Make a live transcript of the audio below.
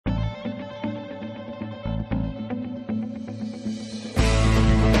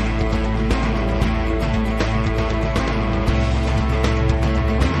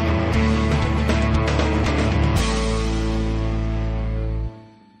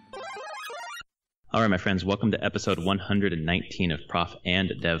All right, my friends, welcome to episode 119 of Prof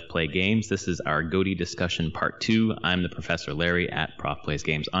and Dev Play Games. This is our GOTY discussion part 2. I'm the Professor Larry at Prof Plays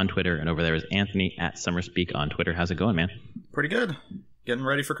Games on Twitter, and over there is Anthony at SummerSpeak on Twitter. How's it going, man? Pretty good. Getting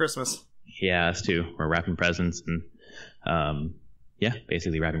ready for Christmas. Yeah, us too. We're wrapping presents and,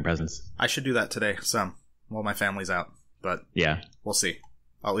 basically wrapping presents. I should do that today, while my family's out, but yeah, we'll see.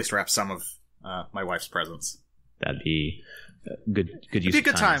 I'll at least wrap some of my wife's presents. That'd be good use of time. It'd be a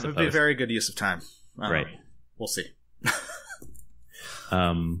good time. It'd be a very good use of time. Right. We'll see.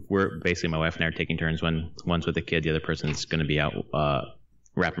 We're basically, my wife and I are taking turns. When one's with the kid, the other person's going to be out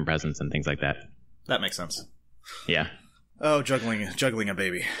wrapping presents and things like that. That makes sense. Yeah. Oh, juggling a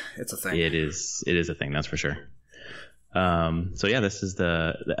baby. It's a thing. It is a thing, that's for sure. This is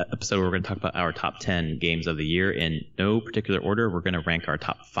the episode where we're going to talk about our top 10 games of the year in no particular order. We're going to rank our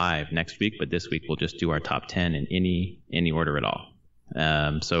top 5 next week, but this week we'll just do our top 10 in any order at all.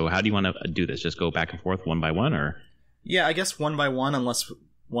 So how do you want to do this? Just go back and forth one by one, or? Yeah, I guess one by one, unless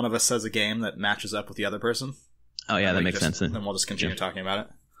one of us says a game that matches up with the other person. Oh yeah, that makes sense. Then we'll just continue talking about it.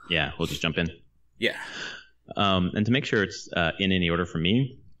 Yeah, we'll just jump in. Yeah. And to make sure it's in any order for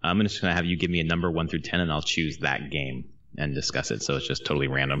me, I'm just going to have you give me a number 1 through 10, and I'll choose that game and discuss it. So it's just totally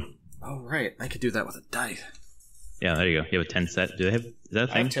random. Oh, right. I could do that with a die. Yeah, there you go. You have a 10 set. Do they have? Is that a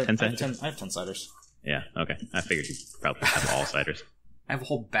thing? I have 10-siders. Yeah. Okay. I figured you probably have all siders. I have a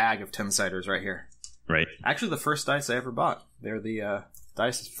whole bag of 10-siders right here. Right. Actually, the first dice I ever bought. They're the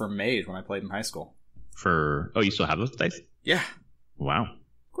dice for Mage when I played in high school. Oh, you still have those dice? Yeah. Wow.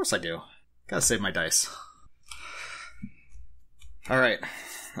 Of course I do. Gotta save my dice. All right.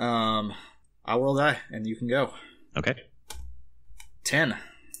 I will die, and you can go. Okay. 10.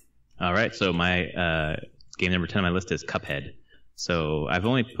 All right. So my game number 10 on my list is Cuphead. So I've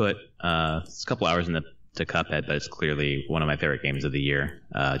only put a couple hours into Cuphead, but it's clearly one of my favorite games of the year.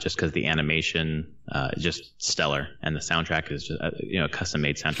 Just because the animation is just stellar, and the soundtrack is just a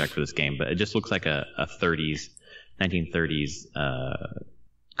custom-made soundtrack for this game. But it just looks like a 1930s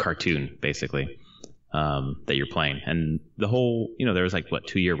cartoon, basically. That you're playing, and the whole, there was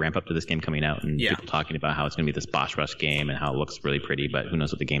 2-year ramp up to this game coming out, and people talking about how it's going to be this boss rush game and how it looks really pretty, but who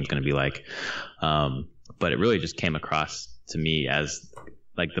knows what the game's going to be like. But it really just came across to me as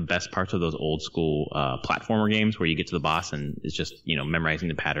the best parts of those old school platformer games where you get to the boss and it's just memorizing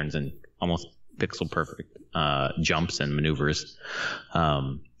the patterns and almost pixel perfect jumps and maneuvers,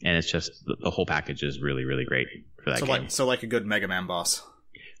 and it's just the whole package is really, really great for that game. So like a good Mega Man boss.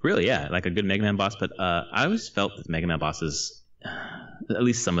 Really, yeah, like a good Mega Man boss. But I always felt that Mega Man bosses, at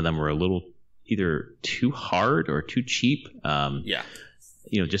least some of them, were a little either too hard or too cheap.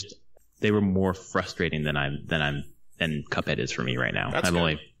 Just they were more frustrating than Cuphead is for me right now. I've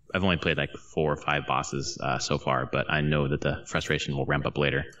only played 4 or 5 bosses so far, but I know that the frustration will ramp up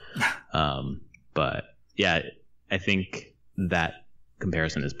later. But yeah, I think that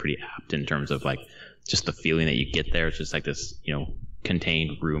comparison is pretty apt in terms of just the feeling that you get there. It's just this,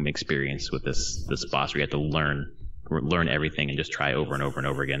 contained room experience with this boss where you have to learn everything and just try over and over and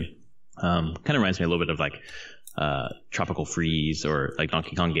over again. Kind of reminds me a little bit of Tropical Freeze or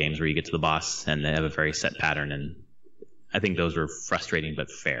Donkey Kong games where you get to the boss and they have a very set pattern, and I think those are frustrating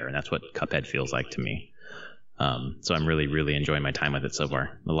but fair, and that's what Cuphead feels like to me. So I'm really, really enjoying my time with it so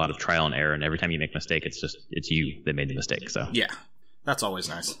far. A lot of trial and error, and every time you make a mistake, it's you that made the mistake. So yeah, that's always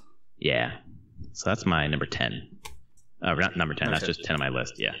nice. Yeah, so that's my number 10. Not number 10. That's just 10 on my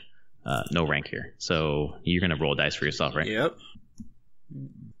list. Yeah. No rank here. So you're going to roll dice for yourself, right? Yep.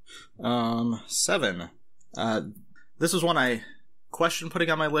 7. This was one I questioned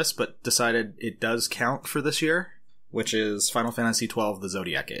putting on my list, but decided it does count for this year, which is Final Fantasy XII: The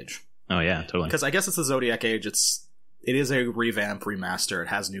Zodiac Age. Oh yeah, totally. Because I guess it's the Zodiac Age. It is a revamp, remaster. It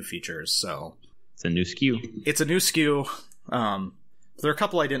has new features, so it's a new SKU. It's a new SKU. There are a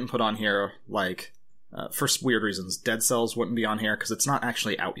couple I didn't put on here, for weird reasons. Dead Cells wouldn't be on here because it's not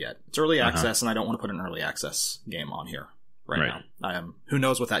actually out yet. It's early access, and I don't want to put an early access game on here right now. Who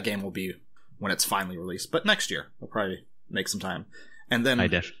knows what that game will be when it's finally released? But next year, I'll probably make some time. And then I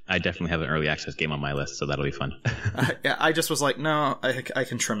definitely have an early access game on my list, so that'll be fun. I just was no, I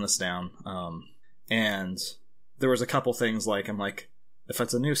can trim this down. And there was a couple things if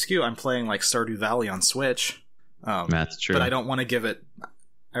it's a new SKU, I'm playing Stardew Valley on Switch. That's true. But I don't want to give it.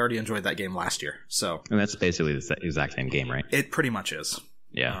 I already enjoyed that game last year, so... And that's basically the exact same game, right? It pretty much is.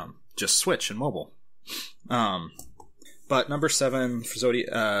 Yeah. Just Switch and mobile. But number 7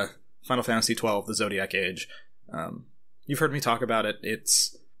 for Final Fantasy XII: The Zodiac Age. You've heard me talk about it.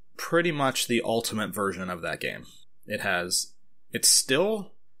 It's pretty much the ultimate version of that game. It's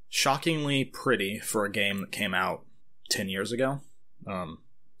still shockingly pretty for a game that came out 10 years ago.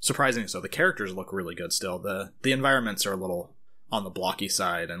 surprisingly so. The characters look really good still. The environments are a little on the blocky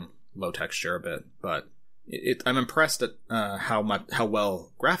side and low texture a bit, but I'm impressed at how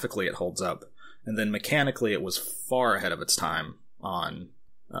well graphically it holds up, and then mechanically it was far ahead of its time on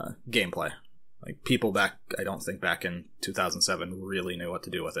gameplay. Like, people I don't think back in 2007 really knew what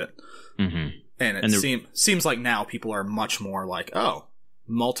to do with it. Mm-hmm. And it seems like now people are much more like, oh,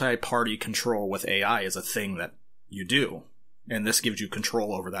 multi-party control with AI is a thing that you do. And this gives you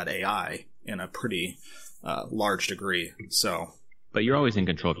control over that AI in a pretty large degree. So, but you're always in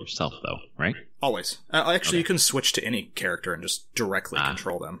control of yourself, though, right? Always. Actually, You can switch to any character and just directly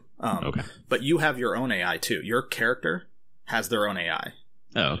control them. Okay. But you have your own AI, too. Your character has their own AI.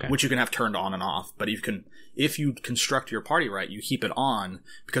 Oh, okay. Which you can have turned on and off. But if you construct your party right, you keep it on,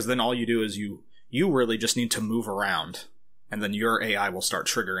 because then all you do is you really just need to move around, and then your AI will start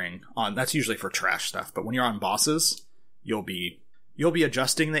triggering on. That's usually for trash stuff. But when you're on bosses, you'll be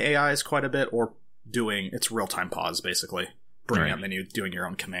adjusting the AIs quite a bit, or doing it's real-time pause, basically. Bringing up menu, doing your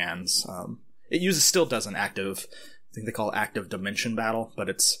own commands. It still does an active, I think they call it active dimension battle, but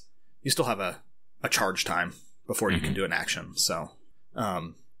you still have a charge time before you can do an action. So,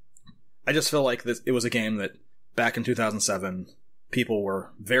 I just feel like it was a game that back in 2007, people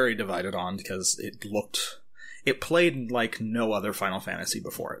were very divided on, because it played like no other Final Fantasy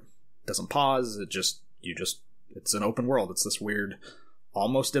before it. It doesn't pause. It's an open world. It's this weird,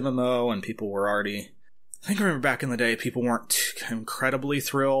 almost MMO, and people were already, I think I remember back in the day, people weren't incredibly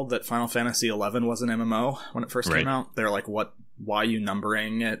thrilled that Final Fantasy XI was an MMO when it first came out. They're like, why are you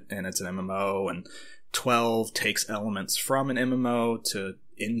numbering it? And it's an MMO, and 12 takes elements from an MMO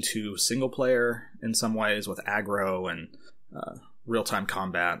into single player in some ways, with aggro and real-time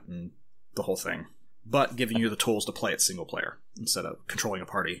combat and the whole thing, but giving you the tools to play it single player instead of controlling a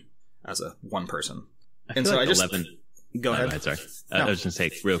party as a one person. And so 11... Go ahead. Sorry. I was going to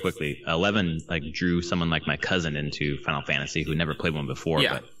say real quickly, 11 drew someone like my cousin into Final Fantasy who never played one before,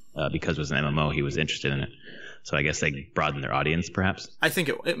 but because it was an MMO, he was interested in it. So I guess they broadened their audience, perhaps. I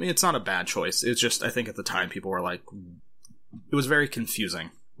think it's not a bad choice. It's just, I think at the time people were like, it was very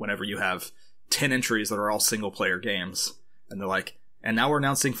confusing whenever you have 10 entries that are all single player games, and they're like, and now we're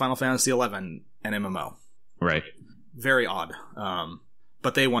announcing Final Fantasy XI, an MMO. Right. Very odd.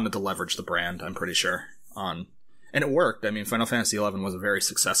 But they wanted to leverage the brand, I'm pretty sure, and it worked. I mean, Final Fantasy XI was a very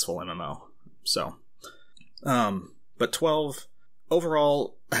successful MMO. So, but 12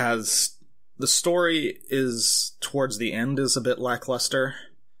 overall has, the story is towards the end is a bit lackluster,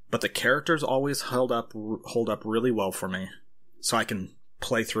 but the characters always hold up really well for me. So I can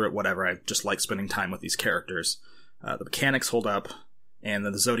play through it, whatever. I just like spending time with these characters. The mechanics hold up, and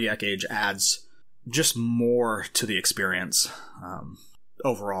then the Zodiac Age adds just more to the experience.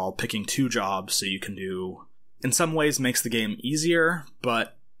 Overall, picking 2 jobs so you can do, in some ways makes the game easier,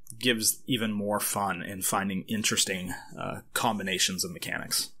 but gives even more fun in finding interesting combinations of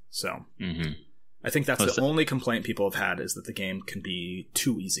mechanics. So I think that's the only complaint people have had, is that the game can be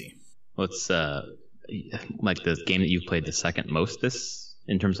too easy. Well, it's like the game that you've played the second most this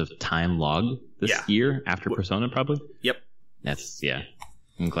in terms of time log this year after Persona, probably. Yep.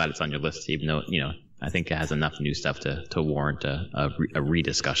 I'm glad it's on your list, even though I think it has enough new stuff to warrant a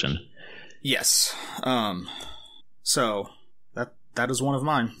rediscussion. Yes. So that is one of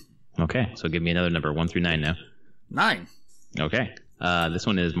mine. Okay, so give me another number, 1 through 9 now. 9. Okay. This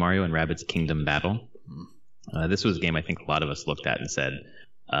one is Mario and Rabbids Kingdom Battle. This was a game I think a lot of us looked at and said,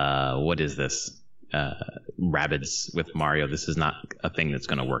 what is this? Rabbids with Mario, this is not a thing that's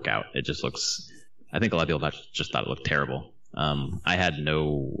going to work out. It just looks, I think a lot of people just thought it looked terrible. I had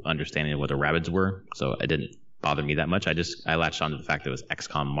no understanding of what the Rabbids were, so it didn't bother me that much. I latched on to the fact that it was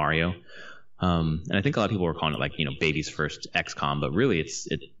XCOM Mario. And I think a lot of people were calling it baby's first XCOM, but really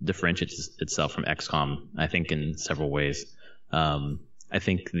it differentiates itself from XCOM, I think, in several ways. I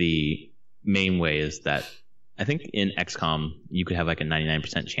think the main way is that I think in XCOM you could have like a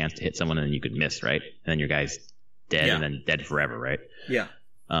 99% chance to hit someone and then you could miss, right? And then your guy's dead and then dead forever, right? Yeah.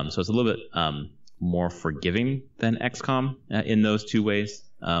 So it's a little bit more forgiving than XCOM in those 2 ways.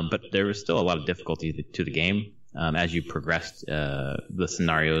 But there was still a lot of difficulty to the game. As you progressed, the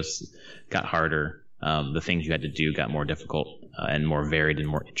scenarios got harder. The things you had to do got more difficult and more varied and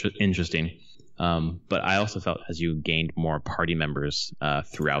more interesting. But I also felt as you gained more party members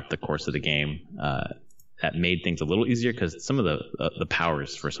throughout the course of the game, that made things a little easier, because some of the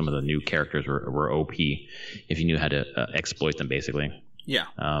powers for some of the new characters were OP if you knew how to exploit them, basically. Yeah.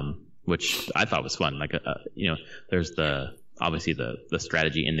 Which I thought was fun. Like, there's obviously the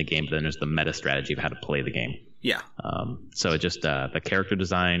strategy in the game, but then there's the meta strategy of how to play the game. Yeah. So it just the character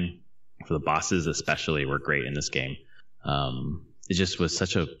design for the bosses especially were great in this game. it just was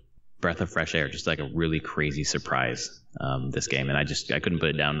such a breath of fresh air, just like a really crazy surprise, this game. And I couldn't put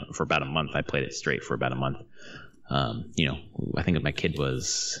it down for about a month. I played it straight for about a month. I think my kid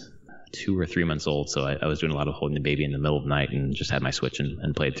was 2 or 3 months old, so I was doing a lot of holding the baby in the middle of the night and just had my Switch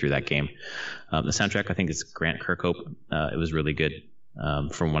and played through that game. The soundtrack, I think, is Grant Kirkhope. It was really good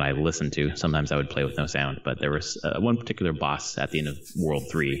from what I listened to. Sometimes I would play with no sound, but there was one particular boss at the end of World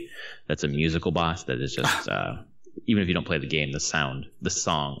 3 that's a musical boss that is just even if you don't play the game, the song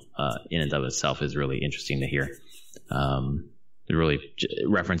in and of itself is really interesting to hear. It really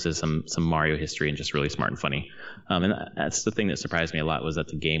references some Mario history and just really smart and funny. And that's the thing that surprised me a lot, was that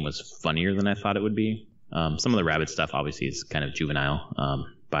the game was funnier than I thought it would be. Some of the Rabbids stuff obviously is kind of juvenile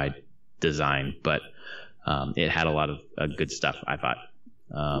by design, but it had a lot of good stuff, I thought.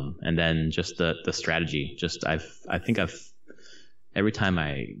 And then just the strategy. I think every time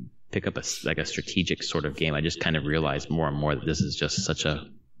I pick up a strategic sort of game, I just kind of realize more and more that this is just such a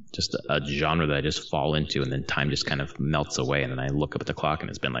genre that I just fall into, and then time just kind of melts away, and then I look up at the clock and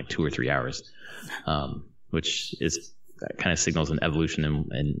it's been like 2 or 3 hours, which is kind of signals an evolution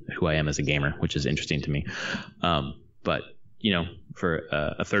in who I am as a gamer, which is interesting to me. But for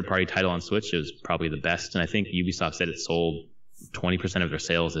a third-party title on Switch, it was probably the best, and I think Ubisoft said it sold 20% of their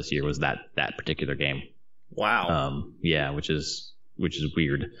sales this year was that particular game. Wow. Yeah, which is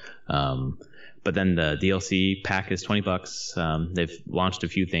weird. But then the DLC pack is $20. They've launched a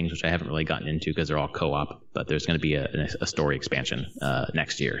few things which I haven't really gotten into because they're all co-op, but there's going to be a story expansion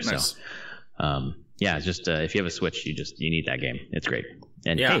next year. Nice. So just if you have a Switch, you need that game. It's great.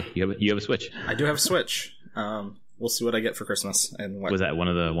 And hey, you have a Switch. I do have a Switch. We'll see what I get for Christmas. And was that one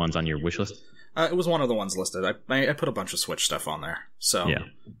of the ones on your wish list? It was one of the ones listed. I put a bunch of Switch stuff on there. So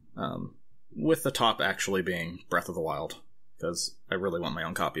with the top actually being Breath of the Wild, because I really want my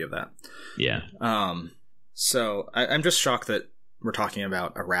own copy of that. Yeah. So I'm just shocked that we're talking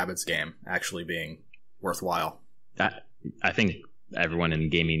about a Rabbids game actually being worthwhile. I think everyone in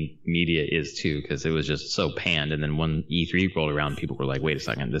gaming media is too, because it was just so panned, and then when E3 rolled around, people were like, wait a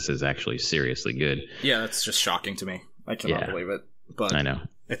second, this is actually seriously good. Yeah, that's just shocking to me. I cannot believe it. But I know.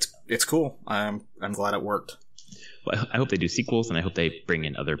 It's cool. I'm glad it worked. Well, I hope they do sequels, and I hope they bring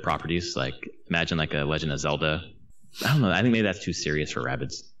in other properties. Like, imagine like a Legend of Zelda. I don't know. I think maybe that's too serious for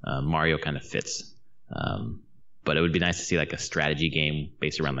Rabbids. Mario kind of fits. But it would be nice to see like a strategy game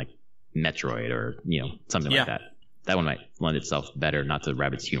based around like Metroid or, something like that. That one might lend itself better, not to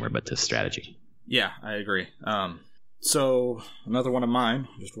Rabbids humor, but to strategy. Yeah, I agree. So another one of mine,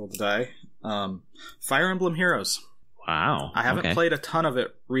 just rolled the die. Fire Emblem Heroes. Wow. I haven't played a ton of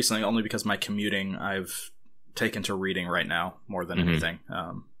it recently, only because my commuting I've taken to reading right now more than anything.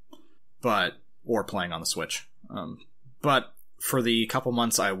 Or playing on the Switch. But for the couple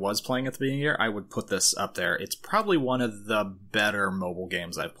months I was playing at the beginning of the year, I would put this up there. It's probably one of the better mobile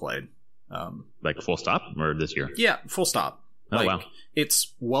games I've played. Like full stop, or this year? Yeah, full stop. Oh, wow.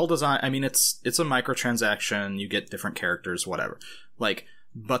 It's well designed. I mean, it's a microtransaction. You get different characters, whatever.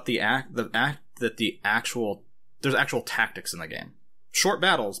 But there's actual tactics in the game. Short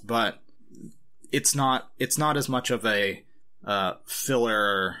battles, but it's not as much of a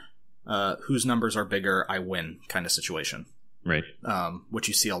filler, whose numbers are bigger, I win kind of situation. Right. Which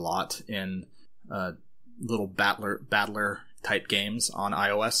you see a lot in little battler type games on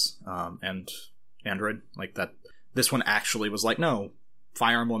iOS and Android. Like that. This one actually was like, no,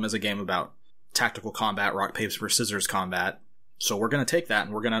 Fire Emblem is a game about tactical combat, rock, paper, scissors combat. So we're going to take that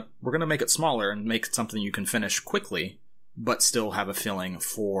and we're going to make it smaller and make it something you can finish quickly, but still have a feeling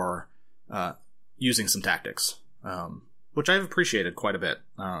for using some tactics, which I've appreciated quite a bit,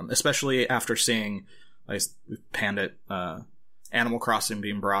 especially after seeing, I panned it, Animal Crossing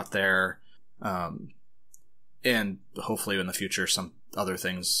being brought there, and hopefully in the future some other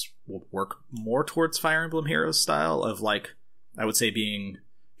things will work more towards Fire Emblem Heroes style of, like, I would say being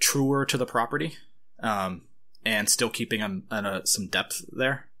truer to the property, and still keeping some depth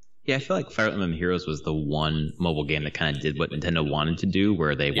there. Yeah, I feel like Fire Emblem Heroes was the one mobile game that kind of did what Nintendo wanted to do,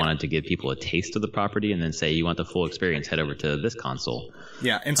 where they wanted to give people a taste of the property and then say, you want the full experience, head over to this console.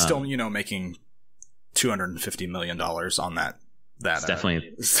 Yeah, and still, making $250 million on that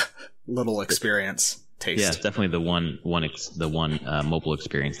definitely little experience taste. Yeah, it's definitely the one mobile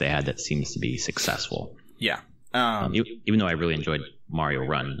experience they had that seems to be successful. Yeah. Even though I really enjoyed Mario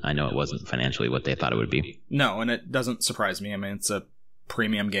Run, I know it wasn't financially what they thought it would be. No, and it doesn't surprise me. I mean, it's a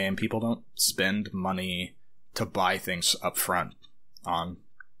premium game. People don't spend money to buy things up front on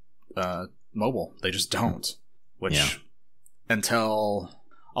mobile. They just don't.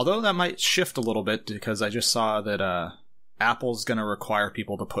 Although that might shift a little bit, because I just saw that Apple's going to require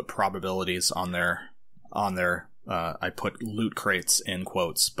people to put probabilities on their I put loot crates in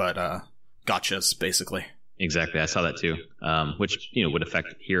quotes, but gotchas, basically. Exactly, I saw that too. Which would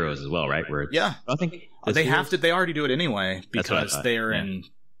affect heroes as well, right? Where I think they have to. They already do it anyway because they are in.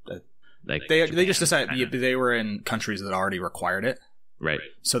 They just decided they were in countries that already required it, right?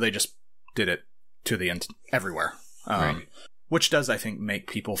 So they just did it to the end everywhere, right. Which does, I think, make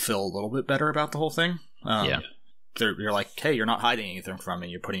people feel a little bit better about the whole thing. You're like, hey, you're not hiding anything from me.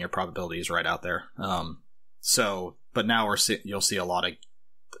 You're putting your probabilities right out there. But now you'll see a lot of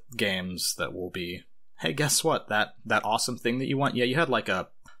games that will be, hey, guess what? That awesome thing that you want. Yeah, you had like a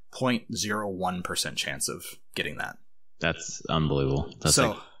 0.01% chance of getting that. That's unbelievable.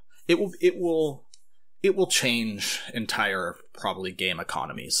 It will change entire probably game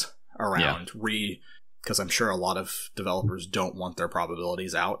economies around because I'm sure a lot of developers don't want their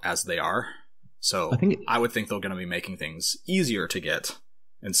probabilities out as they are. So I would think they're going to be making things easier to get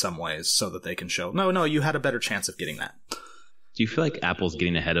in some ways so that they can show, no, you had a better chance of getting that. Do you feel like Apple's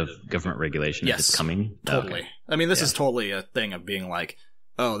getting ahead of government regulation if it's coming? Totally. Okay. I mean, this is totally a thing of being like,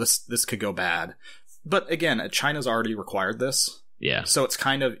 oh, this could go bad. But again, China's already required this. Yeah. So it's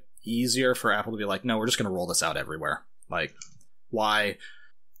kind of easier for Apple to be like, no, we're just going to roll this out everywhere. Like, why?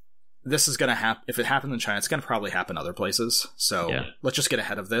 This is going to happen. If it happens in China, it's going to probably happen other places. So let's just get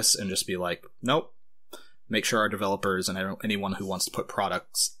ahead of this and just be like, nope. Make sure our developers and anyone who wants to put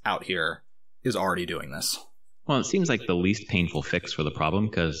products out here is already doing this. Well, it seems like the least painful fix for the problem,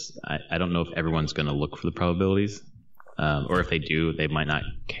 because I don't know if everyone's going to look for the probabilities. Or if they do, they might not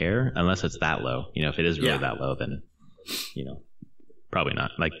care unless it's that low. If it is really that low, then, probably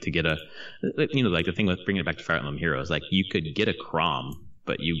not. Like to get like the thing with bringing it back to Fire Emblem Heroes, like you could get a Crom,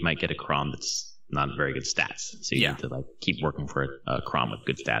 but you might get a Crom that's not very good stats. So you need to like keep working for a Crom with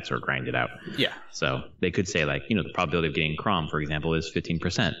good stats or grind it out. Yeah. So they could say like, the probability of getting Crom, for example, is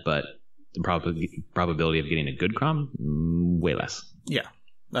 15%, but the probability of getting a good Crom, way less. Yeah.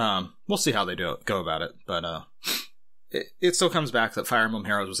 We'll see how they go about it, but it still comes back that Fire Emblem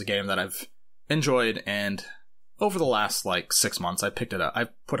Heroes was a game that I've enjoyed, and over the last like 6 months, I picked it up. I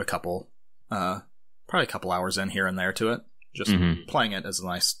put probably a couple hours in here and there to it. Just playing it as a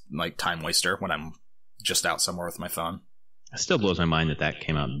nice like time waster when I'm just out somewhere with my phone. It still blows my mind that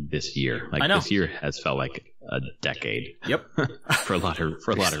came out this year. Like this year has felt like a decade. Yep. for a lot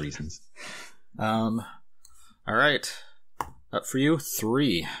of reasons. All right. Up for you,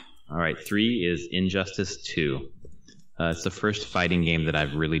 3. All right, 3 is Injustice 2. It's the first fighting game that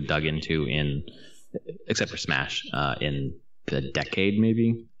I've really dug into except for Smash, in a decade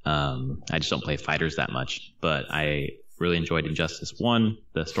maybe. I just don't play fighters that much, but I really enjoyed Injustice 1,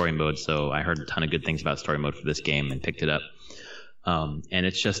 the story mode, so I heard a ton of good things about story mode for this game and picked it up. And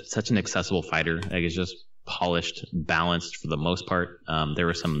it's just such an accessible fighter. Like, it's just polished, balanced for the most part. There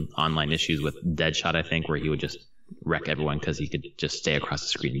were some online issues with Deadshot, I think, where he would just wreck everyone because he could just stay across the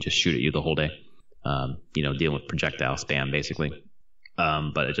screen and just shoot at you the whole day. Dealing with projectile spam, basically.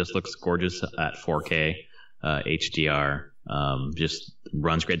 But it just looks gorgeous at 4K, HDR. Just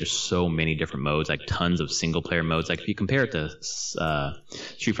runs great. There's so many different modes, like tons of single player modes. Like if you compare it to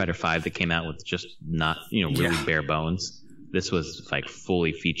Street Fighter V that came out with just not really bare bones, this was like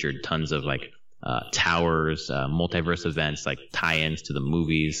fully featured, tons of like towers, multiverse events, like tie-ins to the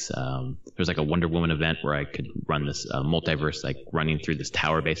movies. There's like a Wonder Woman event where I could run this multiverse, like running through this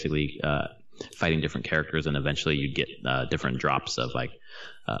tower, basically fighting different characters, and eventually you'd get different drops of like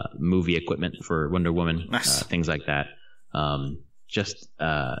movie equipment for Wonder Woman, things like that.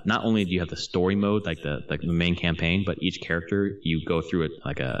 Not only do you have the story mode, like the main campaign, but each character you go through it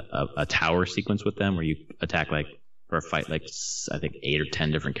like a tower sequence with them where you attack or fight like I think 8 or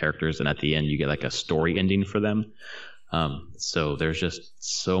 10 different characters, and at the end you get like a story ending for them. So there's just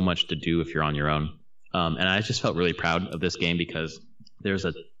so much to do if you're on your own. And I just felt really proud of this game because there's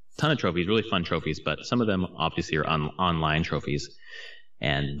a ton of trophies, really fun trophies, but some of them obviously are online trophies.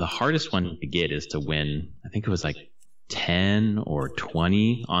 And the hardest one to get is to win, I think it was like 10 or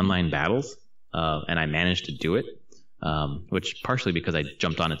 20 online battles, and I managed to do it, which partially because I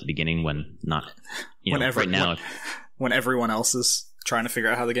jumped on at the beginning when everyone else is trying to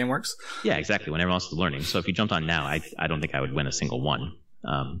figure out how the game works. Yeah, exactly. When everyone else is learning. So if you jumped on now, I don't think I would win a single one.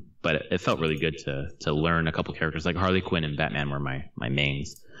 But it felt really good to learn a couple characters, like Harley Quinn and Batman were my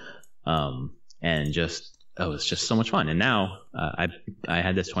mains, and just it's just so much fun. And now I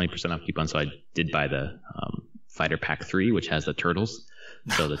had this 20% off coupon, so I did buy the Fighter Pack 3, which has the Turtles.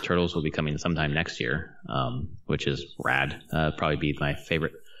 So the Turtles will be coming sometime next year, which is rad. Probably be my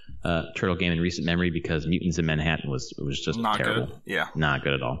favorite Turtle game in recent memory, because Mutants in Manhattan was just not terrible. Good. Yeah, not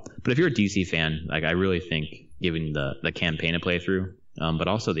good at all. But if you're a DC fan, like I really think giving the campaign a playthrough but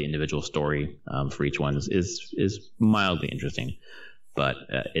also the individual story for each one is mildly interesting. But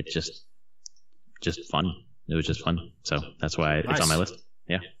it's just fun. It was just fun. So that's why it's on my list.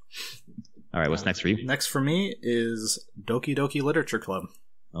 Yeah. All right, what's next for you? Next for me is Doki Doki Literature Club.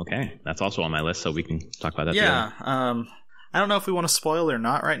 Okay, that's also on my list, so we can talk about that. Yeah, I don't know if we want to spoil or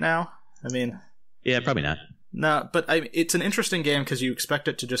not right now. I mean, yeah, probably not. No, but it's an interesting game because you expect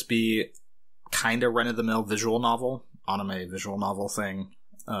it to just be kind of run-of-the-mill visual novel, anime visual novel thing.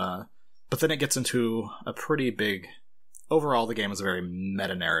 But then it gets into a pretty big... Overall, the game is a very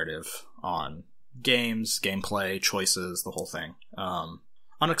meta-narrative on games, gameplay, choices, the whole thing.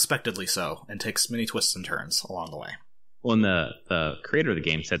 Unexpectedly so, and takes many twists and turns along the way. Well, and the creator of the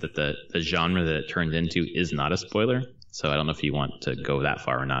game said that the genre that it turns into is not a spoiler, so I don't know if you want to go that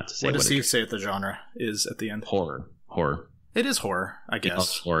far or not to say what does he say the genre is at the end? Horror. It is horror, I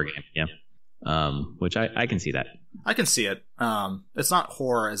guess. Horror game, yeah. Which I can see that. I can see it. It's not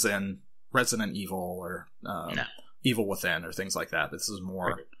horror as in Resident Evil or No. Evil Within or things like that. This is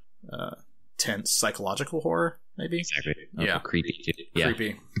more tense psychological horror, maybe? Exactly. Yeah. Creepy, too. Yeah.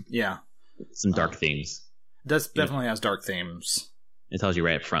 Creepy. Yeah. Some dark themes. Definitely has dark themes. It tells you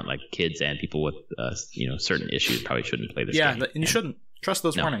right up front, like kids and people with certain issues probably shouldn't play this game. Yeah, and you shouldn't. Trust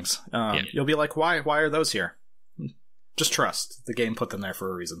those warnings. You'll be like, why are those here? Just trust. The game put them there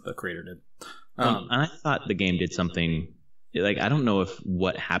for a reason. The creator did. And I thought the game did something... Like, I don't know if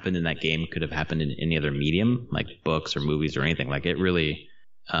what happened in that game could have happened in any other medium, like books or movies or anything. Like, it really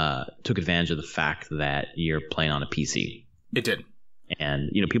took advantage of the fact that you're playing on a PC. It did.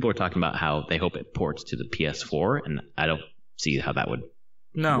 And, people are talking about how they hope it ports to the PS4, and I don't see how that would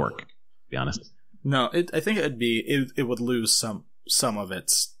work, to be honest. No, I think it would lose some of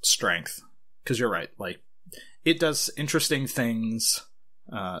its strength. Because you're right. Like, it does interesting things,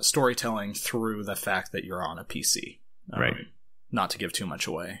 storytelling through the fact that you're on a PC. Right. Not to give too much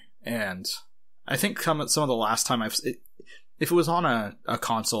away. And I think some of the last time if it was on a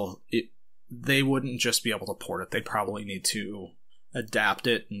console, they wouldn't just be able to port it. They'd probably need to adapt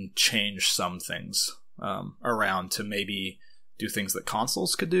it and change some things around to maybe do things that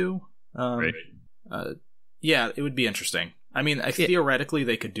consoles could do. Right. Yeah, it would be interesting. I mean, theoretically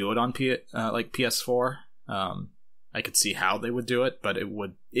they could do it on PS4. I could see how they would do it, but it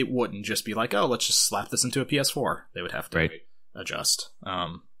wouldn't just be like, oh, let's just slap this into a PS4. They would have to adjust.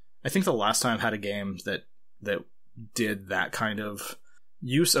 I think the last time I've had a game that did that kind of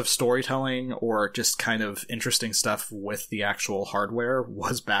use of storytelling or just kind of interesting stuff with the actual hardware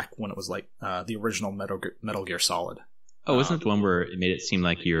was back when it was like the original Metal Gear Solid. Oh, isn't it the one where it made it seem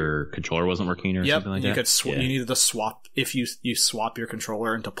like your controller wasn't working or something like that? You needed to swap if you swap your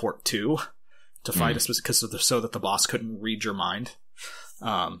controller into port 2. To fight a specific, so that the boss couldn't read your mind.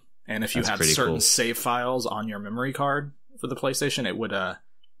 And if you had certain save files on your memory card for the PlayStation, it would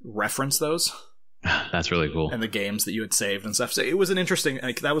reference those. That's really cool. And the games that you had saved and stuff. So it was an interesting.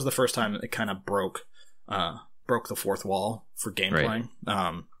 That was the first time it kind of broke the fourth wall for game playing.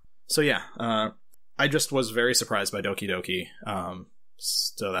 So yeah, I just was very surprised by Doki Doki.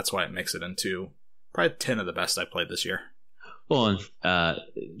 So that's why it makes it into probably 10 of the best I played this year. Well, and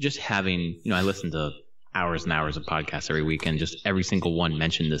just having, I listen to hours and hours of podcasts every week, and just every single one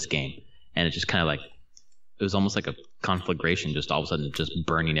mentioned this game. And it just kind of like, it was almost like a conflagration, just all of a sudden just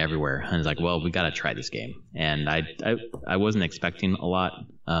burning everywhere. And it's like, well, we got to try this game. And I wasn't expecting a lot.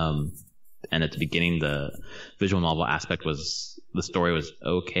 And at the beginning, the visual novel aspect the story was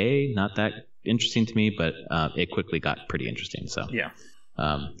okay, not that interesting to me, but it quickly got pretty interesting. So,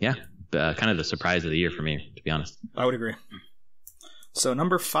 kind of the surprise of the year for me, to be honest. I would agree. So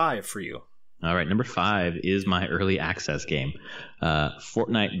number 5 for you. All right, number 5 is my early access game.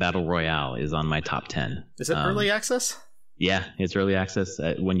 Fortnite Battle Royale is on my top 10. Is it early access? Yeah, it's early access.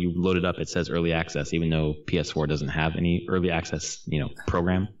 When you load it up, it says early access, even though PS4 doesn't have any early access,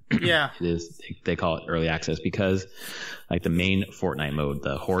 program. Yeah, it is. They call it early access because, like the main Fortnite mode,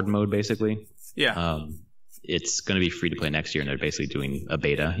 the Horde mode, basically. Yeah. It's going to be free to play next year, and they're basically doing a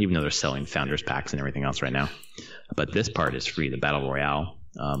beta, even though they're selling founders packs and everything else right now. But this part is free, the Battle Royale.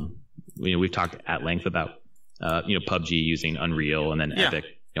 We've talked at length about, PUBG using Unreal and then Epic,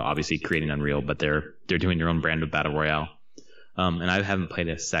 obviously creating Unreal, but they're doing their own brand of Battle Royale. And I haven't played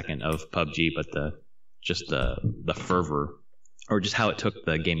a second of PUBG, but the fervor, or just how it took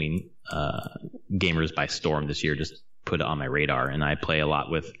the gaming gamers by storm this year, just put it on my radar. And I started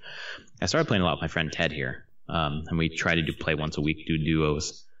playing a lot with my friend Ted here. And we try to play once a week, do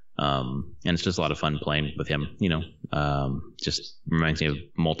duos. And it's just a lot of fun playing with him, just reminds me of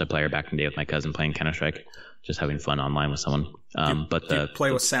multiplayer back in the day with my cousin playing Counter-Strike, just having fun online with someone. Do you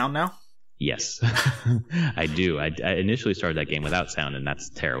play with sound now? Yes, I do. I initially started that game without sound, and that's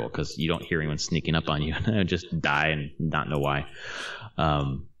terrible because you don't hear anyone sneaking up on you. I just die and not know why.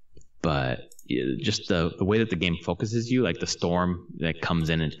 But just the way that the game focuses you, like the storm that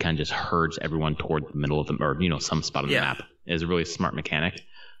comes in and kind of just herds everyone toward the middle of them, or some spot on the map, is a really smart mechanic.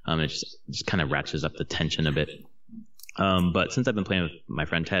 It just kind of ratchets up the tension a bit. But since I've been playing with my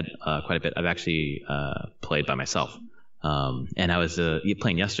friend Ted quite a bit, I've actually played by myself. And I was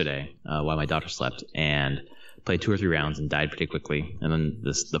playing yesterday while my daughter slept, and played 2 or 3 rounds and died pretty quickly. And then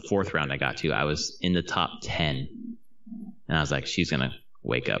the 4th round I got to, I was in the top 10, and I was like, she's gonna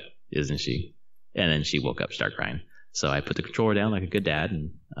wake up, isn't she? And then she woke up, started crying. So I put the controller down like a good dad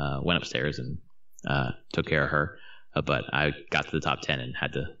and went upstairs and took care of her. But I got to the top 10 and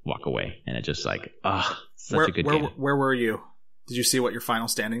had to walk away, and it just like, such a good game. Where were you? Did you see what your final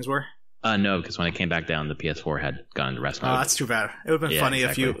standings were? No, because when I came back down, the PS4 had gone into rest mode. Oh, that's too bad. It would have been funny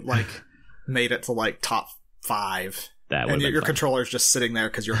if you made it to top 5. And your controller's just sitting there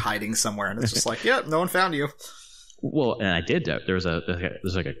because you're hiding somewhere, and it's just like, yeah, no one found you. Well, and I did. There's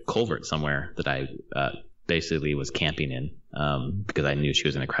like a culvert somewhere that I basically was camping in because I knew she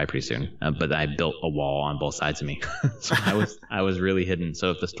was going to cry pretty soon. But I built a wall on both sides of me, so I was really hidden. So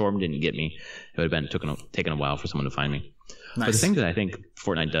if the storm didn't get me, it would have been taken a while for someone to find me. Nice. But the thing that I think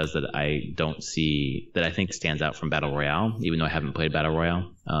Fortnite does that I don't see, that I think stands out from Battle Royale, even though I haven't played Battle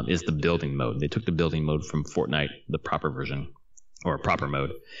Royale, is the building mode. They took the building mode from Fortnite, the proper version, or proper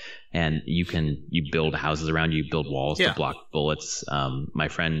mode, and you build houses around you, build walls to block bullets. My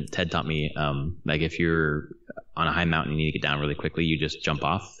friend Ted taught me, like if you're on a high mountain and you need to get down really quickly, you just jump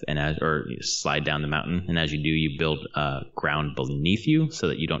off or you slide down the mountain, and as you do, you build ground beneath you so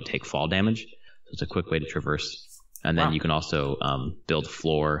that you don't take fall damage. So it's a quick way to traverse. And then you can also build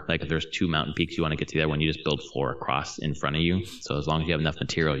floor. Like if there's 2 mountain peaks you want to get to the other one, you just build floor across in front of you. So as long as you have enough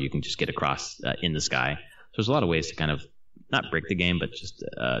material, you can just get across in the sky. So there's a lot of ways to kind of not break the game, but just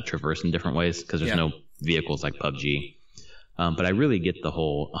traverse in different ways because there's no vehicles like PUBG. But I really get the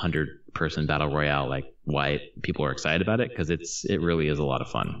whole 100-person battle royale, like why people are excited about it, because it really is a lot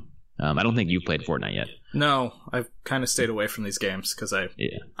of fun. I don't think you've played Fortnite yet. No, I've kind of stayed away from these games because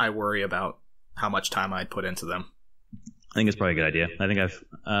I worry about how much time I'd put into them. I think it's probably a good idea. I think I've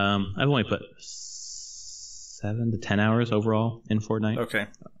only put 7 to 10 hours overall in Fortnite. Okay.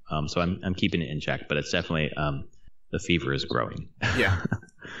 So I'm keeping it in check, but it's definitely the fever is growing. Yeah.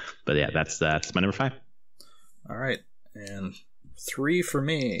 But yeah, that's my number 5. All right, and 3 for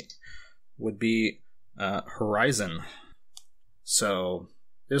me would be Horizon. So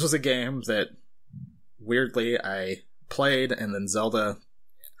this was a game that weirdly I played, and then Zelda.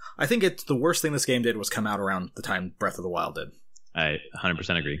 I think the worst thing this game did was come out around the time Breath of the Wild did. I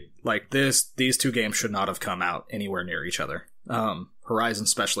 100% agree. Like these 2 games should not have come out anywhere near each other. Horizon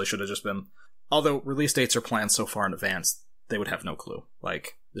especially should have just been, although release dates are planned so far in advance, they would have no clue.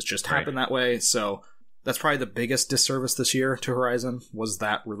 Like this just happened that way. So that's probably the biggest disservice this year to Horizon was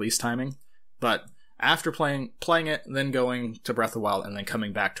that release timing. But after playing it, then going to Breath of the Wild, and then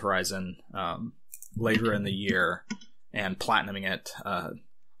coming back to Horizon later in the year and platinuming it,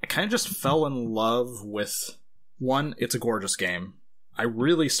 I kind of just fell in love with, one, it's a gorgeous game. I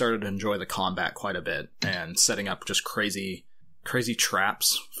really started to enjoy the combat quite a bit and setting up just crazy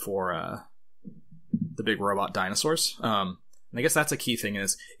traps for the big robot dinosaurs. And I guess that's a key thing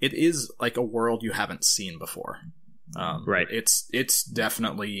is it is like a world you haven't seen before. Right. It's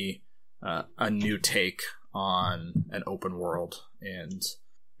definitely a new take on an open world, and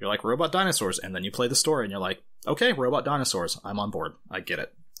you're like robot dinosaurs, and then you play the story and you're like, okay, robot dinosaurs, I'm on board. I get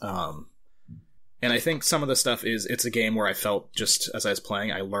it. And I think some of the stuff is, it's a game where I felt just as I was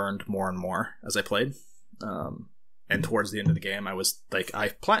playing, I learned more and more as I played. And towards the end of the game, I was like, I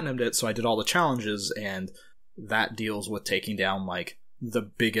platinumed it, so I did all the challenges, and that deals with taking down like the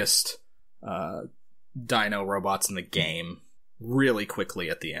biggest dino robots in the game really quickly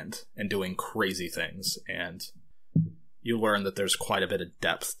at the end and doing crazy things. And you learn that there's quite a bit of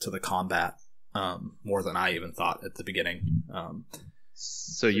depth to the combat, more than I even thought at the beginning.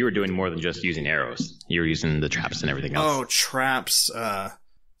 So you were doing more than just using arrows. You were using the traps and everything else. Oh, traps,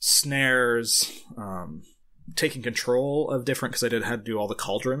 snares, taking control of different, because I had to do all the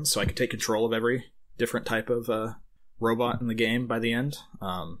cauldrons, so I could take control of every different type of robot in the game by the end.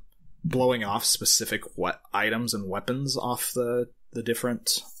 Blowing off specific items and weapons off the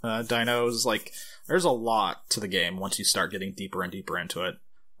different dinos. Like, there's a lot to the game once you start getting deeper and deeper into it.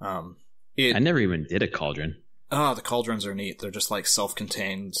 I never even did a cauldron. Oh, the cauldrons are neat. They're just like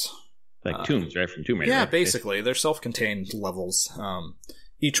self-contained. Like tombs, right? From Tomb Raider. Yeah, right? basically. They're self-contained levels.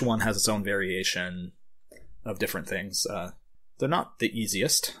 Each one has its own variation of different things. they're not the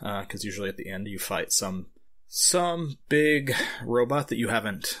easiest, because usually at the end you fight some big robot that you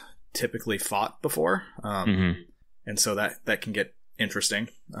haven't typically fought before, and so that can get interesting.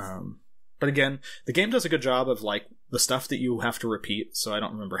 But again, the game does a good job of like the stuff that you have to repeat. So I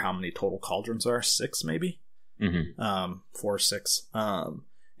don't remember how many total cauldrons are, 6 maybe, 4 or 6, and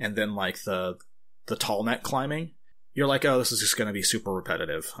then like the tall neck climbing. You're like, oh, this is just going to be super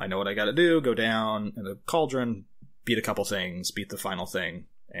repetitive. I know what I got to do. Go down in the cauldron, beat a couple things, beat the final thing,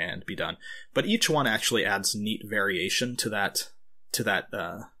 and be done. But each one actually adds neat variation to that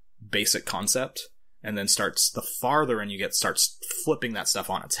basic concept, and then the farther in you get, starts flipping that stuff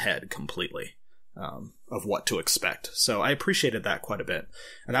on its head completely, of what to expect. So I appreciated that quite a bit.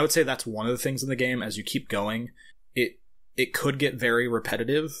 And I would say that's one of the things in the game. As you keep going, it could get very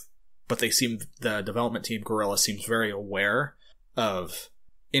repetitive, but the development team, Guerrilla, seems very aware of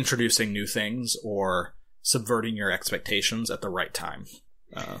introducing new things or subverting your expectations at the right time.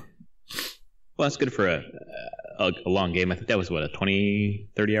 Well, that's good for a long game. I think that was, a 20,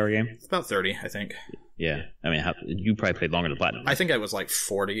 30-hour game? It's about 30, I think. Yeah. I mean, you probably played longer to platinum. I think I was like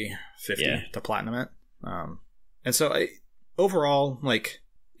 40, 50 to platinum it. And so overall, like,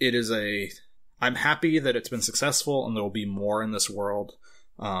 I'm happy that it's been successful and there will be more in this world.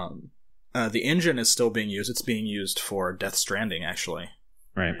 The engine is still being used. It's being used for Death Stranding, actually.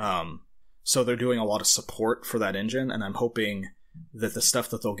 Right. So they're doing a lot of support for that engine, and I'm hoping that the stuff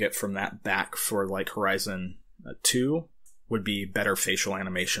that they'll get from that back for like Horizon 2 would be better facial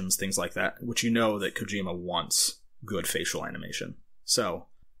animations, things like that, which that Kojima wants good facial animation. So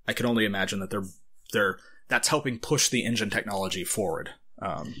I can only imagine that that's helping push the engine technology forward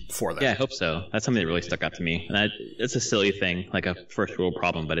for that. Yeah, I hope so. That's something that really stuck out to me. And it's a silly thing, like a first world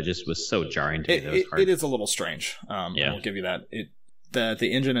problem, but it just was so jarring to me. It is a little strange. I'll give you that.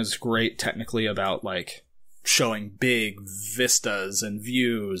 The engine is great technically about like showing big vistas and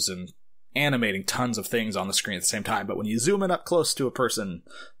views and animating tons of things on the screen at the same time, but when you zoom in up close to a person,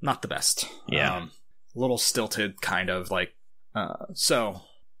 not the best. Yeah. A little stilted, kind of like. So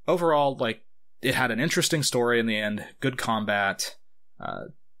overall, like, it had an interesting story in the end, good combat.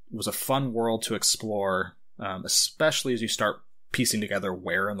 It was a fun world to explore, especially as you start piecing together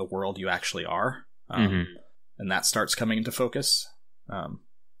where in the world you actually are, and that starts coming into focus.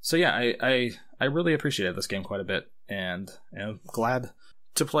 So yeah, I really appreciated this game quite a bit, and I'm glad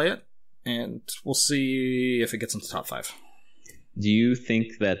to play it, and we'll see if it gets into top 5. Do you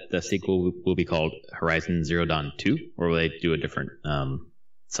think that the sequel will be called Horizon Zero Dawn 2, or will they do a different subtitle?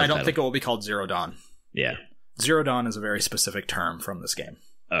 I don't think it will be called Zero Dawn. Yeah. Zero Dawn is a very specific term from this game.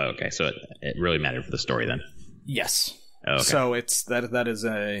 Oh, okay. So it really mattered for the story then? Yes. Oh, okay. So that is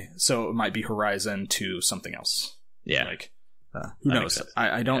so it might be Horizon to something else. Yeah. Like, who knows?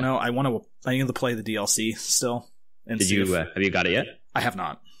 I don't know. I need to play the DLC still. And have you got it yet? I have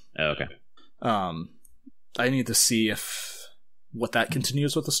not. Oh, okay. I need to see what that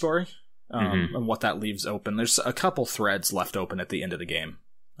continues with the story, and what that leaves open. There's a couple threads left open at the end of the game,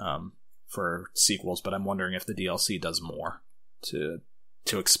 for sequels, but I'm wondering if the DLC does more to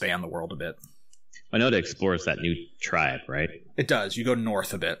expand the world a bit. I know it explores that new tribe, right? It does. You go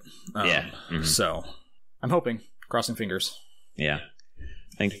north a bit. So I'm hoping, crossing fingers. Yeah.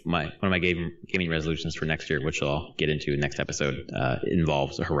 I think one of my gaming resolutions for next year, which I'll get into next episode,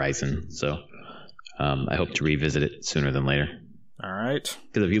 involves a Horizon. So I hope to revisit it sooner than later. All right.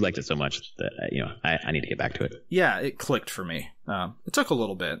 Because if you liked it so much, that I need to get back to it. Yeah, it clicked for me. It took a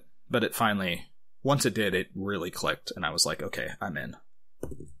little bit, but it finally, once it did, it really clicked, and I was like, okay, I'm in.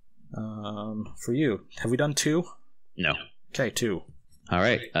 For you, have we done 2? No. Okay, 2. All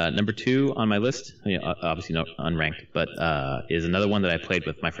right. Number 2 on my list, obviously not unranked, but is another one that I played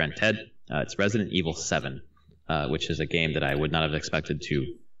with my friend Ted. It's Resident Evil 7, which is a game that I would not have expected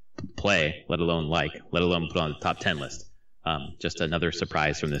to play, let alone put on the top 10 list. Just another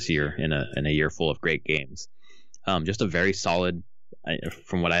surprise from this year in a year full of great games. Just a very solid,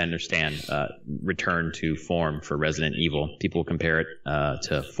 from what I understand, return to form for Resident Evil. People compare it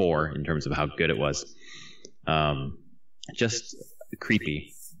to 4 in terms of how good it was. Just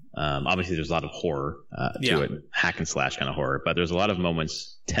creepy. Obviously, there's a lot of horror to it, hack and slash kind of horror, but there's a lot of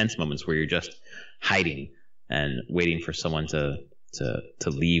tense moments where you're just hiding and waiting for someone to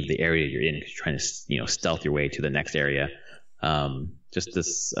leave the area you're in, because you're trying to stealth your way to the next area. Just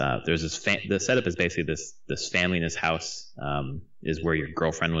this, there's this. The setup is basically this family in this house is where your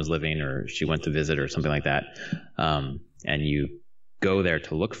girlfriend was living, or she went to visit, or something like that. And you go there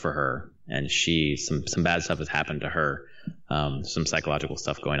to look for her, and some bad stuff has happened to her. Some psychological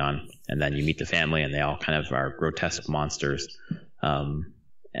stuff going on, and then you meet the family, and they all kind of are grotesque monsters.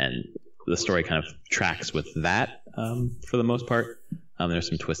 And the story kind of tracks with that for the most part. There's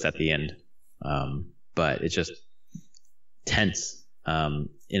some twists at the end, but it's just tense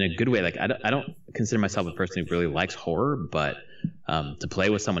in a good way. Like I don't consider myself a person who really likes horror, but to play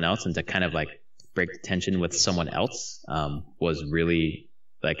with someone else and to kind of like break the tension with someone else was really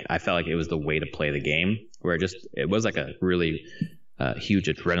like, I felt like it was the way to play the game, where it was like a really huge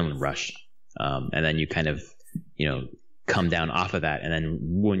adrenaline rush, and then you kind of come down off of that, and then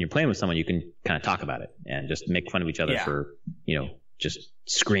when you're playing with someone, you can kind of talk about it and just make fun of each other for just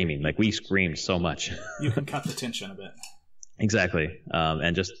screaming. Like we screamed so much. You can cut the tension a bit. Exactly.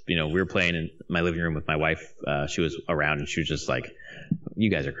 And just, we were playing in my living room with my wife. She was around and she was just like, you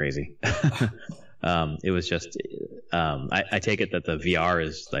guys are crazy. It was just, I take it that the VR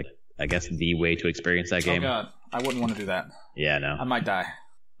is like, I guess, the way to experience that game. Oh God, I wouldn't want to do that. Yeah, no. I might die.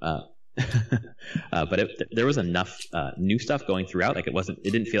 But there was enough new stuff going throughout. Like it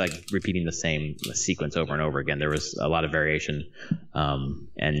didn't feel like repeating the same sequence over and over again. There was a lot of variation.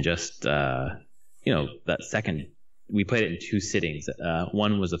 And just, that second, we played it in 2 sittings.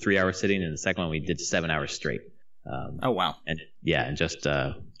 One was a 3-hour sitting, and the second one we did 7 hours straight. Oh wow! And just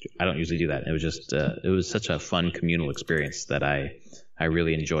I don't usually do that. It was just it was such a fun communal experience that I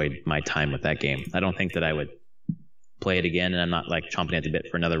really enjoyed my time with that game. I don't think that I would play it again, and I'm not like chomping at the bit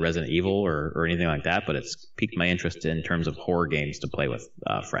for another Resident Evil or anything like that. But it's piqued my interest in terms of horror games to play with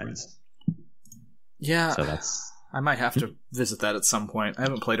friends. Yeah, so I might have to visit that at some point. I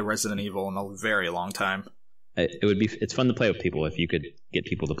haven't played a Resident Evil in a very long time. It's fun to play with people if you could get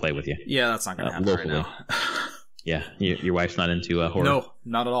people to play with you. Yeah, that's not going to happen locally. Right now. Yeah, your wife's not into horror? No,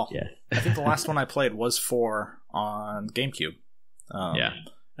 not at all. Yeah. I think the last one I played was 4 on GameCube.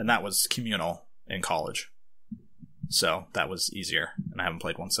 And that was communal in college. So that was easier, and I haven't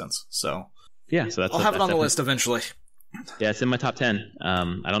played one since. So yeah, so I'll have it on the list eventually. Yeah, it's in my top 10.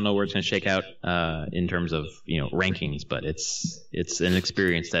 I don't know where it's going to shake out in terms of rankings, but it's an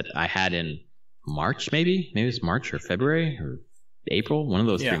experience that I had in March, maybe it was March or February or April, one of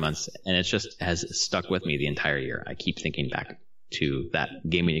those 3 months, and it just has stuck with me the entire year. I keep thinking back to that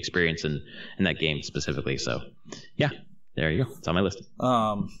gaming experience and that game specifically. So yeah, there you go. It's on my list.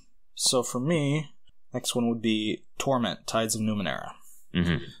 So for me, next one would be Torment: Tides of Numenera.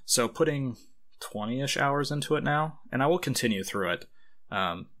 Mm-hmm. So putting 20-ish hours into it now, and I will continue through it.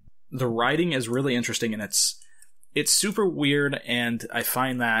 The writing is really interesting, and it's super weird, and I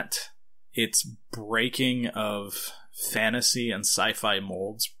find that its breaking of fantasy and sci-fi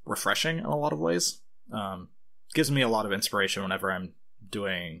molds refreshing in a lot of ways. Gives me a lot of inspiration whenever I'm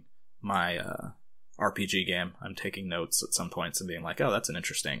doing my RPG game. I'm taking notes at some points and being like, oh, that's an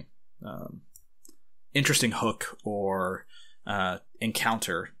interesting hook or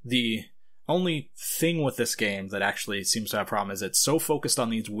encounter. The only thing with this game that actually seems to have a problem is it's so focused on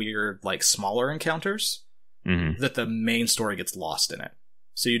these weird, like, smaller encounters that the main story gets lost in it.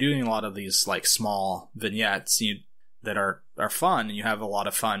 So you're doing a lot of these like small vignettes that are fun, and you have a lot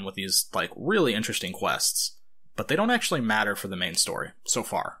of fun with these like really interesting quests, but they don't actually matter for the main story so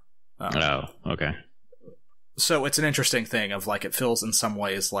far. Oh, okay. So it's an interesting thing of like it feels in some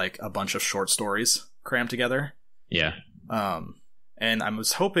ways like a bunch of short stories crammed together. Yeah. And I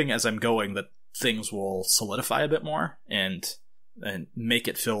was hoping as I'm going that things will solidify a bit more and make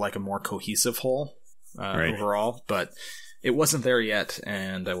it feel like a more cohesive whole overall, but it wasn't there yet,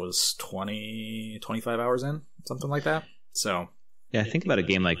 and I was 25 hours in, something like that. So yeah, think about a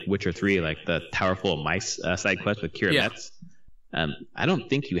game like Witcher 3, like the Tower Full of Mice side quest with Kira Metz. I don't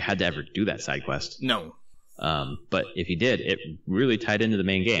think you had to ever do that side quest. No. But if you did, it really tied into the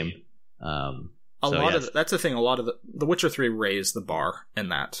main game. That's the thing. A lot of the Witcher 3 raised the bar in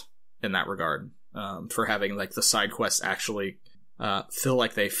that regard, for having like the side quests actually feel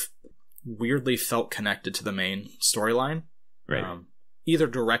like they weirdly felt connected to the main storyline. Right. Either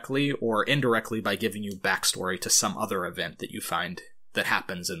directly or indirectly by giving you backstory to some other event that you find that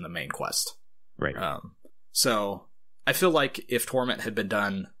happens in the main quest. Right. So I feel like if Torment had been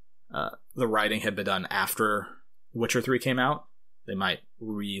done, the writing had been done after Witcher 3 came out, they might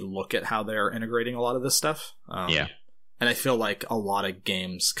re-look at how they're integrating a lot of this stuff. And I feel like a lot of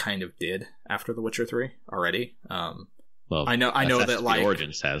games kind of did after The Witcher 3 already. Well, I know that like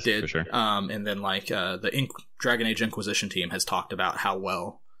Origins has did, for sure. And then like the Dragon Age Inquisition team has talked about how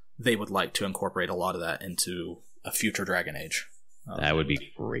well they would like to incorporate a lot of that into a future Dragon Age. That would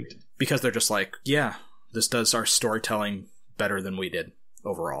be great, because they're just like, yeah, this does our storytelling better than we did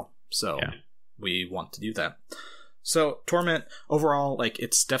overall. So we want to do that. So Torment overall, like,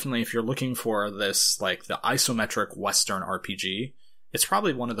 it's definitely, if you're looking for this like the isometric Western RPG, it's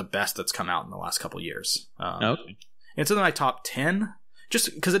probably one of the best that's come out in the last couple years. Okay. It's in my top 10,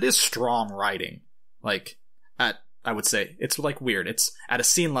 just because it is strong writing. Like, I would say it's like weird. It's at a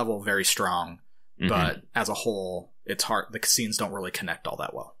scene level very strong, but as a whole, it's hard. The scenes don't really connect all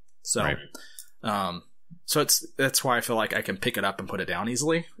that well. So, so that's why I feel like I can pick it up and put it down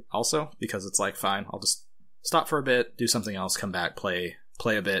easily. Also, because it's like, fine, I'll just stop for a bit, do something else, come back, play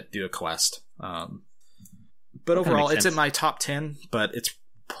a bit, do a quest. But overall, it's in my top 10, but it's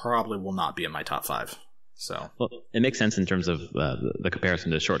probably will not be in my top 5. So, well, it makes sense in terms of the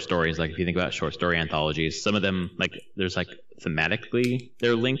comparison to short stories. Like if you think about short story anthologies, some of them, like there's like thematically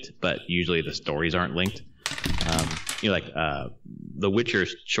they're linked, but usually the stories aren't linked. The Witcher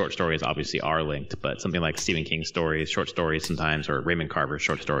short stories obviously are linked, but something like Stephen King's stories, short stories sometimes, or Raymond Carver's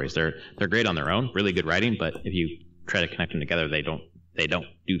short stories, they're great on their own, really good writing. But if you try to connect them together, they don't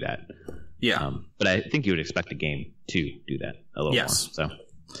do that. Yeah. But I think you would expect a game to do that a little more. So.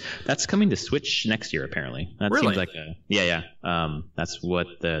 That's coming to Switch next year, apparently. That really? Seems like that's what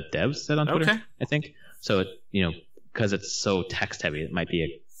the devs said on Twitter, I think. So, because it's so text heavy, it might be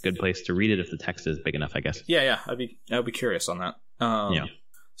a good place to read it if the text is big enough, I guess. Yeah. I'd be curious on that.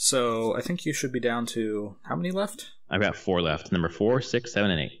 So I think you should be down to how many left? I've got 4 left. Number 4, 6,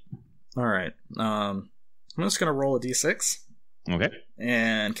 7, and 8. All right. I'm just gonna roll a d6. Okay.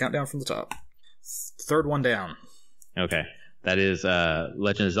 And count down from the top. Third one down. Okay. That is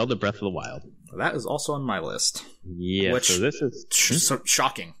Legend of Zelda Breath of the Wild. That is also on my list. Yeah, so this is...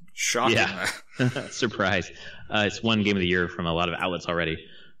 shocking. Yeah. Surprise. It's won Game of the Year from a lot of outlets already.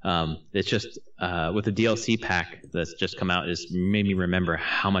 It's just, with the DLC pack that's just come out, it's made me remember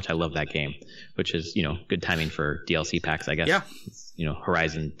how much I love that game, which is, good timing for DLC packs, I guess. Yeah.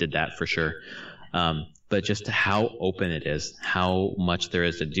 Horizon did that for sure. But just how open it is, how much there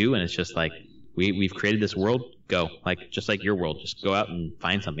is to do, and it's just like, we've created this world, go. Just like your world, just go out and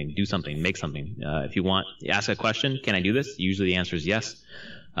find something, do something, make something. If you want, ask a question, can I do this? Usually the answer is yes.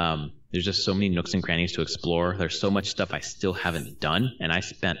 There's just so many nooks and crannies to explore. There's so much stuff I still haven't done, and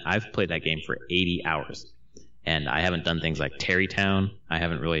I've played that game for 80 hours, and I haven't done things like Terrytown. I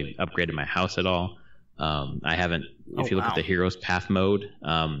haven't really upgraded my house at all. I haven't. If you look at the Heroes Path mode,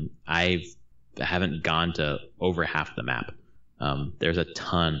 I haven't gone to over half the map. There's a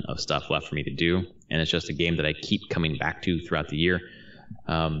ton of stuff left for me to do, and it's just a game that I keep coming back to throughout the year.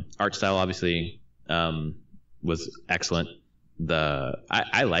 Art style obviously was excellent.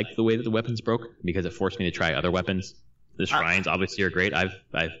 I liked the way that the weapons broke because it forced me to try other weapons. The shrines obviously are great. I've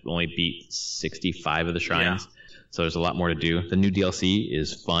only beat 65 of the shrines, so there's a lot more to do. The new DLC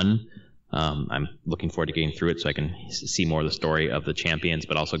is fun. I'm looking forward to getting through it so I can see more of the story of the champions,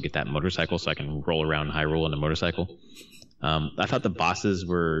 but also get that motorcycle so I can roll around Hyrule on a motorcycle. I thought the bosses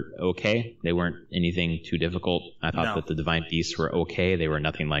were okay. They weren't anything too difficult. I thought that the Divine Beasts were okay. They were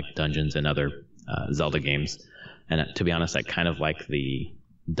nothing like dungeons and other Zelda games. And to be honest, I kind of like the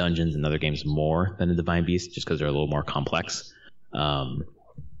dungeons in other games more than the Divine Beasts just because they're a little more complex.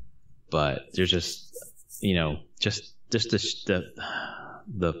 But there's just, just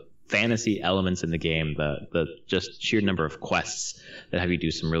the fantasy elements in the game, the just sheer number of quests that have you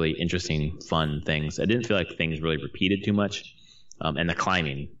do some really interesting, fun things. I didn't feel like things really repeated too much. And the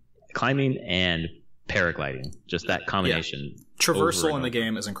climbing and paragliding, just that combination. Yeah. Traversal in the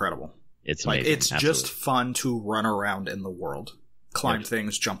game is incredible. It's amazing. It's just fun to run around in the world, climb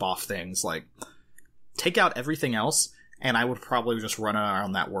things, jump off things. Take out everything else, and I would probably just run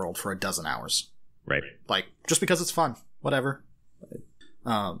around that world for 12 hours. Right. Just because it's fun. Whatever.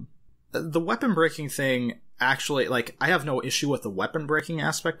 The weapon breaking thing, actually, I have no issue with the weapon breaking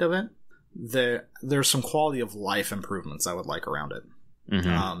aspect of it. There's some quality of life improvements I would like around it.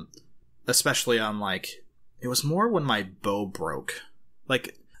 Mm-hmm. Especially on, it was more when my bow broke.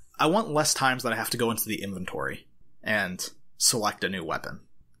 I want less times that I have to go into the inventory and select a new weapon.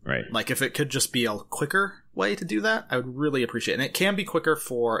 Right. If it could just be a quicker way to do that, I would really appreciate it. And it can be quicker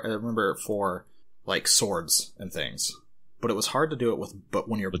for swords and things. But it was hard to do it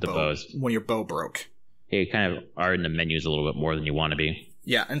when your bow broke. Yeah, you kind of are in the menus a little bit more than you want to be.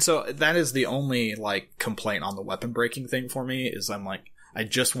 Yeah, and so that is the only complaint on the weapon breaking thing for me is I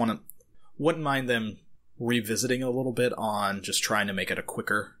just wouldn't mind them revisiting a little bit on just trying to make it a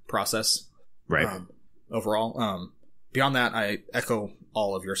quicker process. Right. Overall. Beyond that, I echo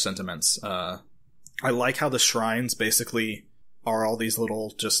all of your sentiments. I like how the shrines basically are all these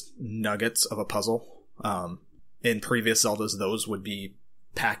little just nuggets of a puzzle. In previous Zeldas, those would be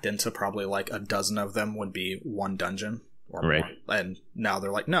packed into probably 12 of them would be one dungeon or more. And now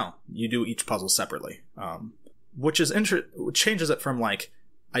they're no, you do each puzzle separately. Which changes it from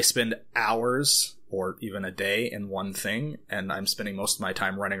I spend hours or even a day in one thing, and I'm spending most of my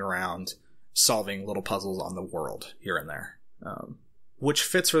time running around solving little puzzles on the world here and there. which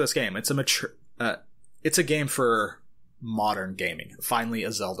fits for this game. It's a game for modern gaming. Finally,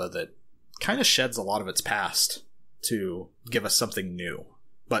 a Zelda that kind of sheds a lot of its past to give us something new,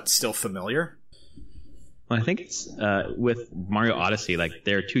 but still familiar. Well, I think it's with Mario Odyssey, like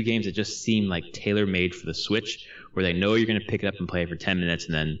there are two games that just seem like tailor-made for the Switch, where they know you're going to pick it up and play it for 10 minutes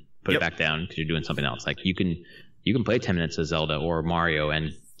and then put it back down because you're doing something else. Like you can play 10 minutes of Zelda or Mario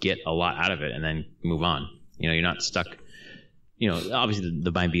and get a lot out of it and then move on. You're not stuck. Obviously the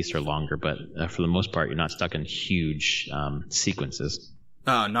Divine Beasts are longer, but for the most part, you're not stuck in huge sequences.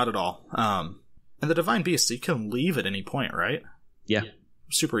 Not at all. And the Divine Beasts, you can leave at any point, right? Yeah.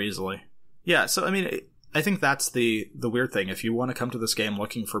 Super easily. Yeah, so, I mean, I think that's the weird thing. If you want to come to this game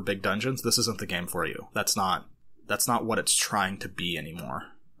looking for big dungeons, this isn't the game for you. That's not what it's trying to be anymore.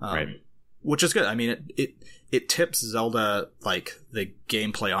 Right. Which is good. I mean, it tips Zelda, like, the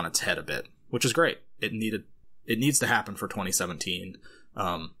gameplay on its head a bit, which is great. It needs to happen for 2017.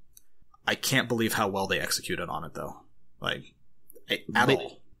 I can't believe how well they executed on it, though. Like, at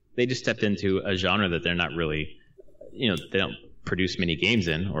all. They just stepped into a genre that they're not really, they don't produce many games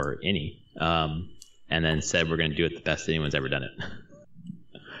in, or any, and then said we're going to do it the best anyone's ever done it.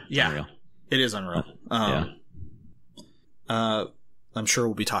 Yeah, unreal. It is unreal. I'm sure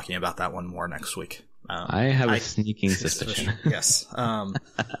we'll be talking about that one more next week. I have a sneaking suspicion. Yes.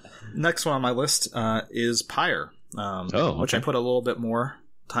 Next one on my list is Pyre, which I put a little bit more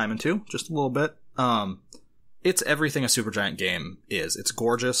time into, just a little bit. It's everything a Supergiant game is. It's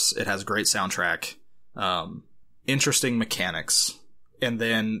gorgeous. It has great soundtrack, interesting mechanics. And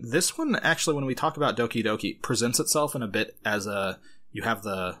then this one, actually, when we talk about Doki Doki, presents itself in a bit as you have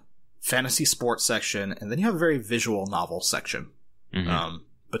the fantasy sports section, and then you have a very visual novel section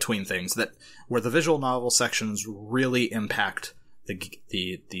between things where the visual novel sections really impact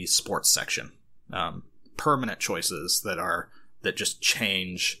the sports section. Permanent choices that just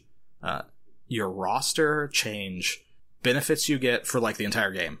change your roster, change benefits you get for like the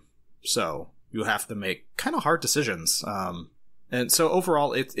entire game. So you have to make kind of hard decisions. And so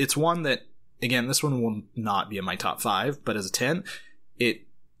overall, it's one that, again, this one will not be in my top 5, but as a 10, it's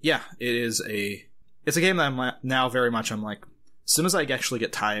a game that I'm now very much, I'm like, as soon as I actually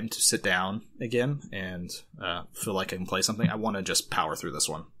get time to sit down again and feel like I can play something, I want to just power through this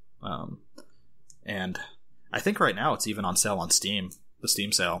one. And I think right now it's even on sale on Steam, the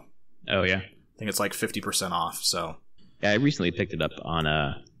Steam sale. Oh, yeah. I think it's like 50% off, so. Yeah, I recently picked it up on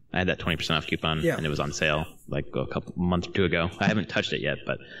I had that 20% off coupon, and it was on sale like a couple months or two ago. I haven't touched it yet,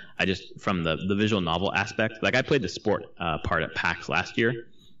 but I just, from the visual novel aspect, like I played the sport part at PAX last year,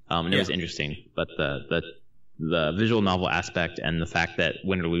 and it was interesting, but the visual novel aspect and the fact that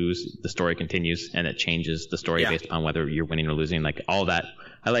win or lose, the story continues, and it changes the story based upon whether you're winning or losing, like all that.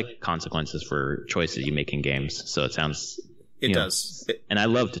 I like consequences for choices you make in games, so it sounds... It does. And I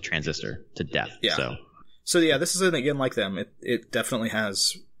love the Transistor to death. Yeah. So yeah, this is, again, like them. It definitely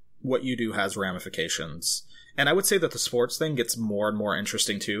has... What you do has ramifications. And I would say that the sports thing gets more and more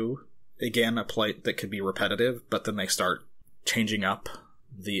interesting, too. Again, a play that could be repetitive, but then they start changing up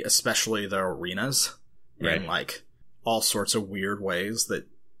especially the arenas. Right. In, like, all sorts of weird ways that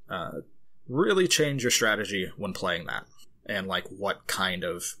really change your strategy when playing that. And, like, what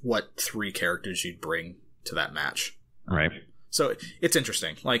 3 characters you'd bring to that match. Right. So it's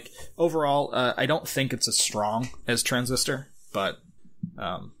interesting. Like, overall, I don't think it's as strong as Transistor, but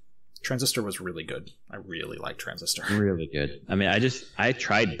Transistor was really good. I really like Transistor. Really good. I mean, I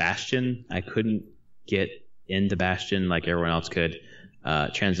tried Bastion. I couldn't get into Bastion like everyone else could.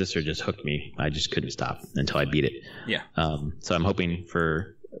 Transistor just hooked me. I just couldn't stop until I beat it. Yeah. So I'm hoping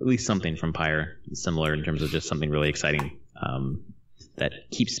for at least something from Pyre similar in terms of just something really exciting that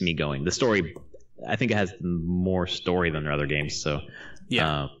keeps me going. The story, I think it has more story than their other games. So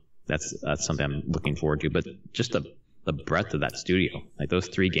that's something I'm looking forward to. But just the breadth of that studio, like those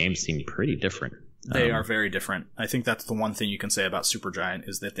 3 games seem pretty different. They are very different. I think that's the one thing you can say about Supergiant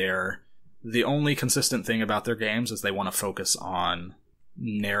is that the only consistent thing about their games is they want to focus on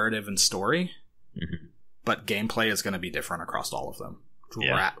narrative and story, but gameplay is going to be different across all of them.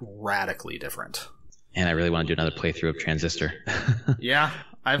 Radically different. And I really want to do another playthrough of Transistor. Yeah,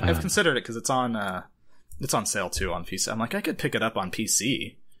 I've considered it because it's on sale too on PC. I'm like, I could pick it up on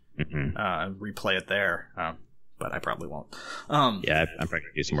PC and replay it there, but I probably won't. Yeah, I'm probably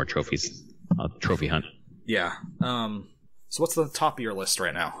gonna do some more trophies. Trophy hunt. Yeah. So what's the top of your list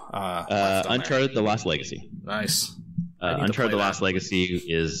right now? Uncharted: The Lost Legacy. Nice. Uncharted: The Lost Legacy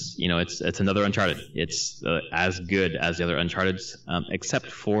is, it's another Uncharted. It's as good as the other Uncharted's, except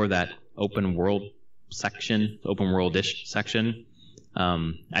for that open world-ish section.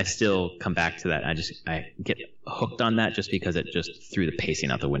 I still come back to that. I get hooked on that just because it just threw the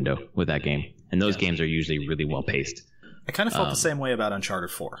pacing out the window with that game. And those games are usually really well paced. I kind of felt the same way about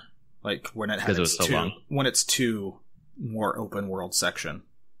Uncharted 4. Like when it had when it's two more open world section.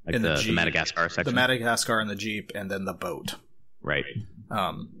 Like in the Madagascar section. The Madagascar and the Jeep and then the boat. Right.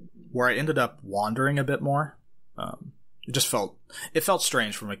 Where I ended up wandering a bit more. It felt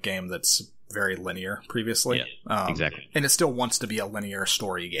strange from a game that's very linear previously. Yeah, exactly. And it still wants to be a linear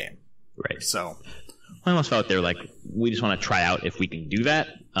story game. Right. So I almost felt they were like, we just want to try out if we can do that.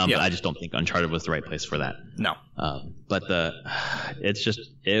 But I just don't think Uncharted was the right place for that. No. But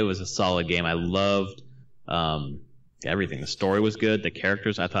it was a solid game. I loved everything. The story was good. The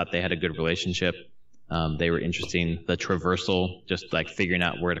characters, I thought they had a good relationship. They were interesting. The traversal, just like figuring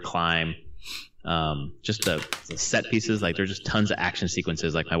out where to climb. Just the set pieces, like there's just tons of action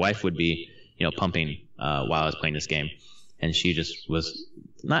sequences. Like my wife would be, pumping while I was playing this game, and she just was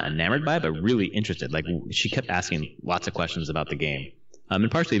not enamored by it, but really interested. Like she kept asking lots of questions about the game,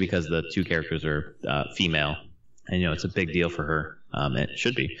 and partially because the two characters are female, and it's a big deal for her. It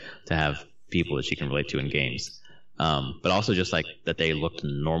should be to have people that she can relate to in games, but also just like that they looked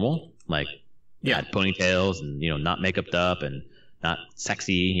normal, like had ponytails and not makeuped up and not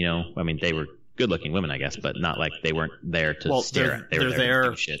sexy. I mean they were good-looking women, I guess, but not like they weren't there to stare. They're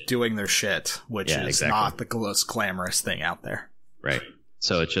there doing their shit, which is not the most glamorous thing out there. Right.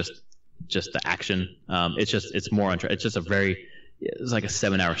 So it's just the action. It's more Uncharted. It's like a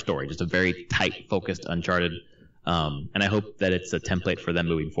 7-hour story, just a very tight, focused Uncharted. And I hope that it's a template for them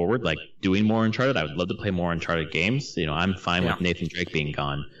moving forward, like doing more Uncharted. I would love to play more Uncharted games. I'm fine with Nathan Drake being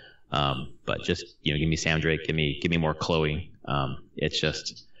gone. But just, give me Sam Drake, give me more Chloe. It's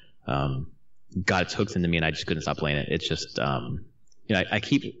just, got its hooks into me and I just couldn't stop playing it. It's just, I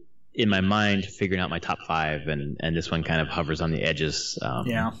keep in my mind figuring out my top 5 and this one kind of hovers on the edges,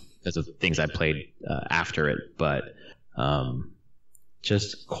 because of things I played, after it, but,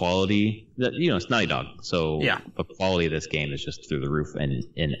 just quality that, it's Naughty Dog. So the quality of this game is just through the roof and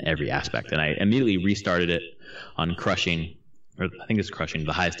in every aspect. And I immediately restarted it on Crushing, or I think it's Crushing,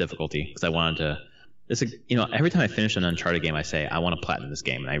 the highest difficulty, because I wanted to. Every time I finish an Uncharted game, I say I want to platinum this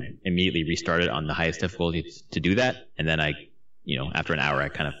game, and I immediately restart it on the highest difficulty to do that. And then after an hour, I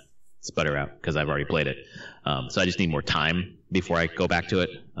kind of sputter out because I've already played it. So I just need more time before I go back to it.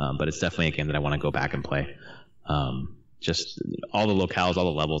 But it's definitely a game that I want to go back and play. Just all the locales, all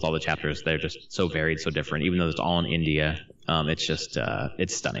the levels, all the chapters, they're just so varied, so different. Even though it's all in India, it's just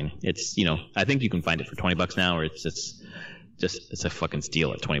it's stunning. It's I think you can find it for $20 now, or it's a fucking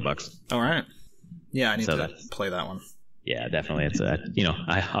steal at $20. All right. Yeah, I need to play that one. Yeah, definitely. It's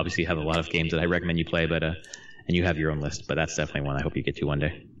I obviously have a lot of games that I recommend you play, but and you have your own list, but that's definitely one I hope you get to one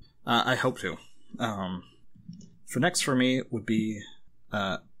day. I hope to. For me would be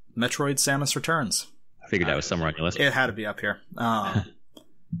Metroid: Samus Returns. I figured that was somewhere on your list. It had to be up here. I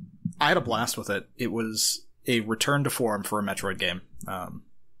had a blast with it. It was a return to form for a Metroid game,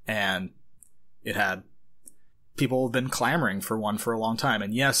 and it had. People have been clamoring for one for a long time.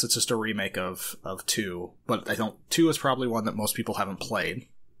 And yes, it's just a remake of 2, but I think 2 is probably one that most people haven't played.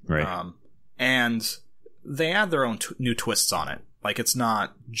 Right. And they add their own new twists on it. Like, it's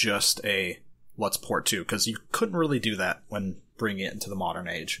not just a let's port 2, because you couldn't really do that when bringing it into the modern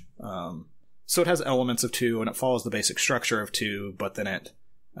age. So it has elements of 2, and it follows the basic structure of 2, but then it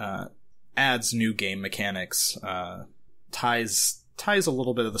adds new game mechanics, ties a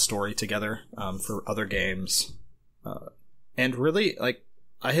little bit of the story together for other games. And really, like,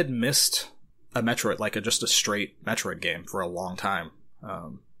 I had missed a Metroid, like just a straight Metroid game for a long time.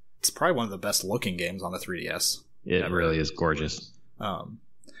 It's probably one of the best looking games on the 3DS. It really is gorgeous. And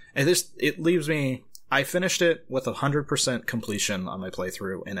it leaves me, I finished it with 100% completion on my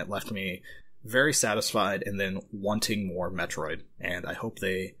playthrough, and it left me very satisfied and then wanting more Metroid. And I hope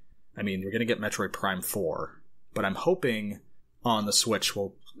we're going to get Metroid Prime 4, but I'm hoping on the Switch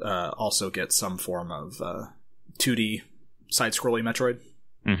we'll also get some form of 2D side-scrolling Metroid.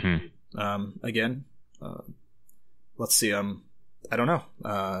 Mm-hmm. Again. Let's see. I don't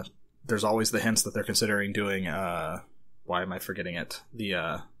know. There's always the hints that they're considering doing, why am I forgetting it?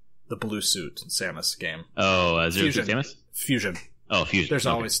 The blue suit Samus game. Oh, Zero Suit Samus? Fusion. Oh, Fusion. There's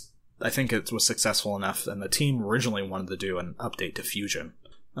always, I think it was successful enough, and the team originally wanted to do an update to Fusion.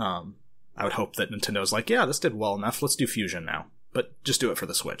 I would hope that Nintendo's like, yeah, this did well enough, let's do Fusion now. But just do it for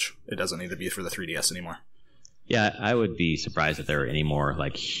the Switch. It doesn't need to be for the 3DS anymore. Yeah, I would be surprised if there were any more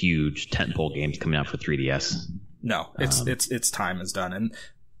like huge tentpole games coming out for 3DS. No, its time is done,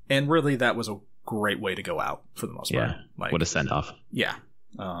 and really that was a great way to go out for the most part. Yeah, what a send off. Yeah.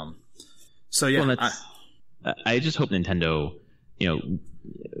 So yeah, well, I just hope Nintendo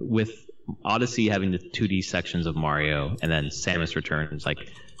with Odyssey having the 2D sections of Mario and then Samus Returns, like,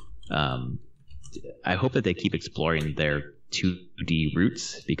 I hope that they keep exploring their 2D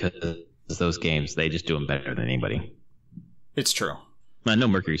roots, because those games, they just do them better than anybody. It's true. I know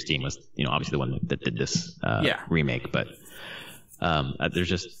Mercury Steam was, obviously the one that did this remake, but there's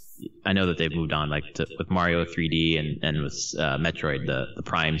just, I know that they've moved on, like with Mario 3D and with Metroid, the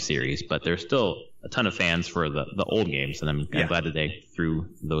Prime series, but there's still a ton of fans for the old games, and I'm glad that they threw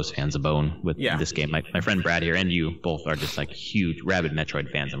those fans a bone with this game. My friend Brad here and you both are just like huge, rabid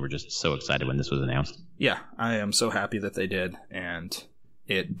Metroid fans, and we're just so excited when this was announced. Yeah, I am so happy that they did, and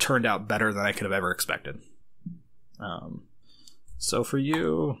it turned out better than I could have ever expected. So for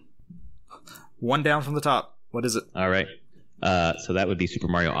you, one down from the top. What is it? All right. So that would be Super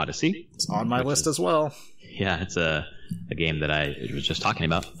Mario Odyssey. It's on my list as well. Yeah, it's a game that I was just talking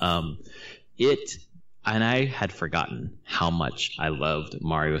about. And I had forgotten how much I loved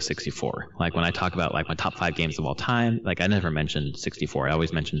Mario 64. Like, when I talk about like my top 5 games of all time, like, I never mentioned 64. I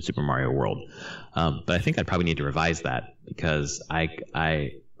always mentioned Super Mario World. But I think I'd probably need to revise that, because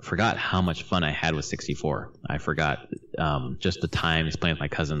I forgot how much fun I had with 64. I forgot just the times playing with my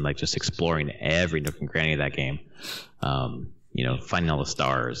cousin, like just exploring every nook and cranny of that game. Finding all the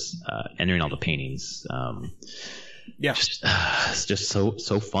stars, entering all the paintings. It's just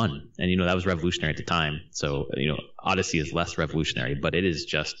so fun. And, that was revolutionary at the time. So, Odyssey is less revolutionary, but it is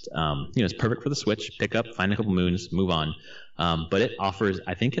just, it's perfect for the Switch. Pick up, find a couple moons, move on. But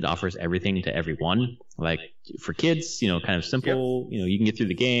I think it offers everything to everyone. Like, for kids, kind of simple, you can get through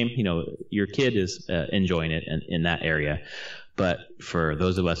the game, your kid is enjoying it in that area. But for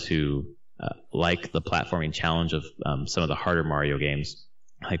those of us who like the platforming challenge of some of the harder Mario games,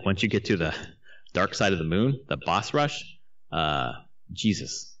 like, once you get to the Dark Side of the Moon, the boss rush,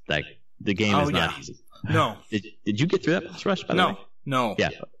 Jesus, like, the game is not easy. No. Did you get through that boss rush, by the way? No. Yeah.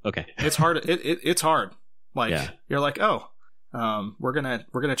 Okay. It's hard. It's hard. Like, you're like, we're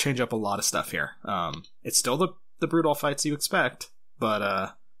gonna change up a lot of stuff here. It's still the brutal fights you expect,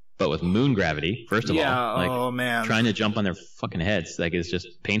 but with moon gravity, first of all, like, oh man, trying to jump on their fucking heads, like, it's just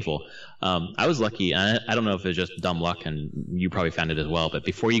painful. I was lucky. I don't know if it's just dumb luck, and you probably found it as well. But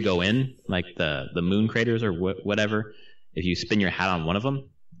before you go in, like the moon craters or whatever, if you spin your hat on one of them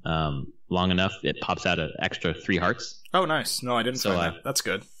long enough, it pops out an extra 3 hearts. Oh, nice. No, I didn't find that. That's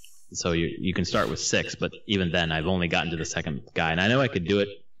good. So you can start with 6, but even then, I've only gotten to the second guy, and I know I could do it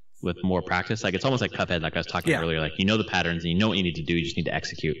with more practice. Like, it's almost like Cuphead, like I was talking earlier. Like, the patterns, and you know what you need to do. You just need to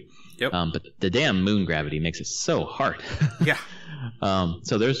execute. Yep. But the damn moon gravity makes it so hard. Yeah.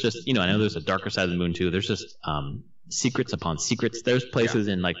 So there's just, I know there's a darker side of the moon too. There's just secrets upon secrets. There's places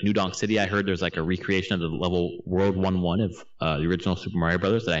in like New Donk City. I heard there's like a recreation of the level World 1-1 of the original Super Mario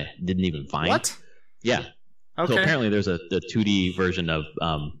Brothers that I didn't even find. What? Yeah. Okay. So apparently there's the 2D version of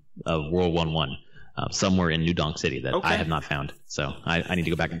World 1-1 somewhere in New Donk City that I have not found. So I need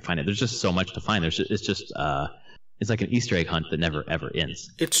to go back and find it. There's just so much to find. It's like an Easter egg hunt that never ever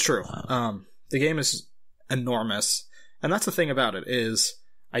ends. It's true. The game is enormous, and that's the thing about it is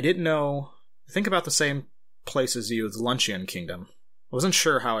I didn't know. Think about the same place as you, the Luncheon Kingdom. I wasn't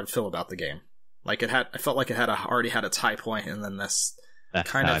sure how I'd feel about the game. Like, I felt like it had already had its high point, and then this I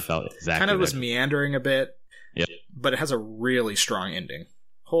felt exactly was meandering a bit. Yep. But it has a really strong ending.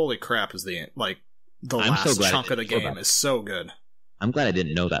 Holy crap! The last chunk of the game is so good. I'm glad I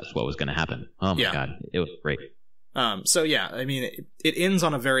didn't know that's what was going to happen. Oh my god, it was great. So yeah, I mean, it ends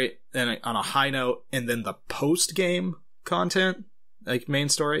on a high note, and then the post game content, like main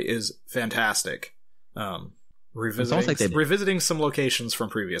story, is fantastic. Revisiting some locations from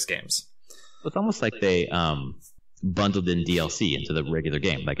previous games. It's almost like they bundled in DLC into the regular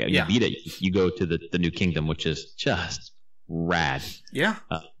game. Like, you beat it, you go to the new kingdom, which is just rad. Yeah.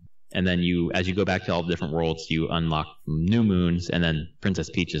 And then as you go back to all the different worlds, you unlock new moons, and then Princess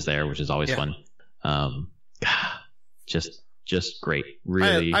Peach is there, which is always fun. Just great.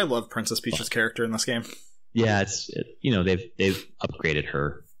 Really, I love Princess Peach's character in this game. Yeah, they've upgraded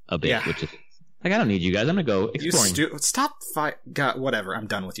her a bit, which is like, I don't need you guys. I'm gonna go exploring. Stop fight. God, whatever. I'm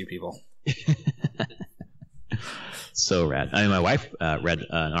done with you people. So rad. I mean, my wife read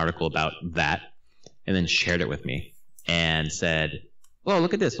an article about that and then shared it with me and said, "Oh,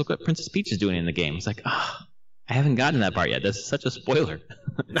 look at this! Look what Princess Peach is doing in the game." It's like, I haven't gotten that part yet. That's such a spoiler.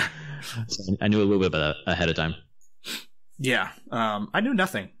 So I knew a little bit about that ahead of time. Yeah, I knew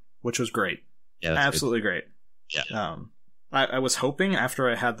nothing, which was great. Yeah, absolutely great. Yeah. I was hoping after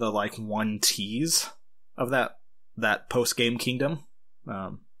I had the one tease of that post game kingdom.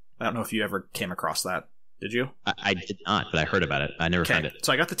 I don't know if you ever came across that. Did you? I did not, but I heard about it. I never found it.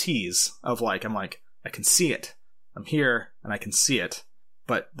 So I got the tease of I'm like, I can see it. I'm here and I can see it,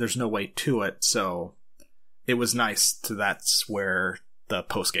 but there's no way to it. So it was nice that's where the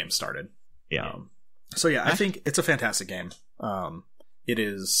post game started. Yeah. So yeah, I think it's a fantastic game. It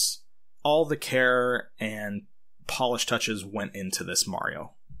is all the care and polished touches went into this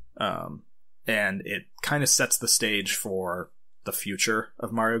Mario. And it kind of sets the stage for the future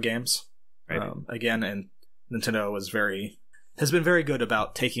of Mario games. Right. Again, and Nintendo has been very good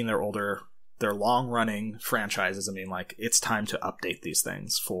about taking their long-running franchises. I mean, like, it's time to update these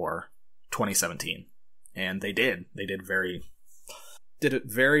things for 2017. And they did. They did it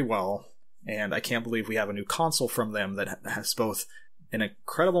very well. And I can't believe we have a new console from them that has both an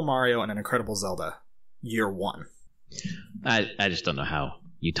incredible Mario and an incredible Zelda year one. I just don't know how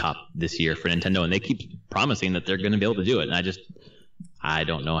you top this year for Nintendo, and they keep promising that they're going to be able to do it, and I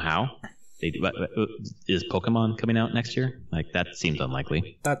don't know how. Is Pokemon coming out next year? Like, that seems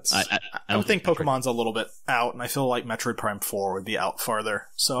unlikely. I don't think Pokemon's a little bit out, and I feel like Metroid Prime 4 would be out farther.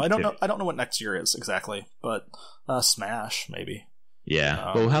 So I don't know. I don't know what next year is exactly, but Smash maybe.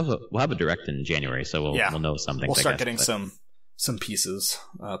 Yeah, we'll have a direct in January, so we'll know something. We'll start getting some pieces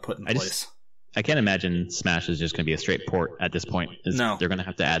put in place. I can't imagine Smash is just going to be a straight port at this point. No. They're going to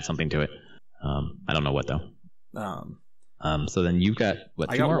have to add something to it. I don't know what, though. So then you've got,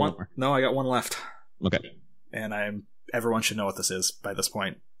 what, two more? One more? No, I got one left. Okay. And everyone should know what this is by this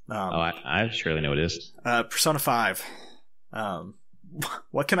point. I surely know what it is. Persona 5.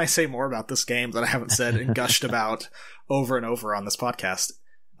 What can I say more about this game that I haven't said and gushed about over and over on this podcast?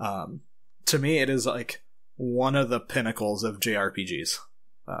 To me, it is like one of the pinnacles of JRPGs.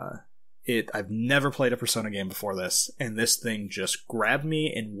 I've never played a Persona game before this, and this thing just grabbed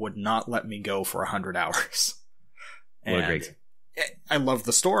me and would not let me go for 100 hours. What great. I love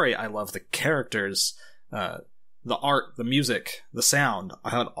the story. I love the characters, the art, the music, the sound.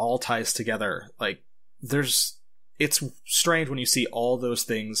 How it all ties together. Like, it's strange when you see all those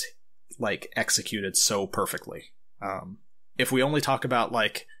things like executed so perfectly. If we only talk about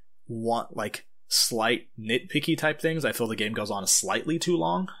slight nitpicky type things, I feel the game goes on slightly too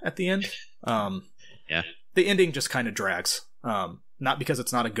long at the end. Yeah. The ending just kind of drags. Not because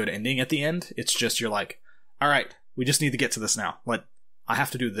it's not a good ending at the end. It's just you're like, all right, we just need to get to this now. Like, I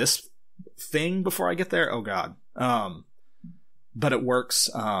have to do this thing before I get there. Oh God. But it works.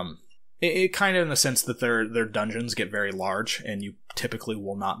 It kind of in the sense that their dungeons get very large, and you typically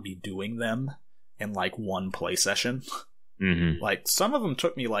will not be doing them in like one play session. Mm-hmm. Like, some of them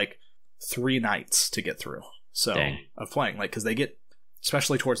took me like 3 nights to get through. So Dang. Of playing, like, because they get,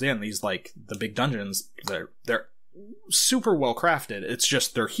 especially towards the end, these like the big dungeons, they're super well crafted. It's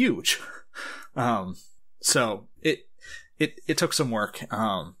just they're huge. So it took some work.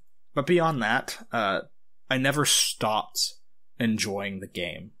 But beyond that, I never stopped enjoying the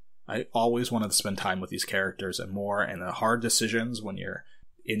game. I always wanted to spend time with these characters and more, and the hard decisions when you're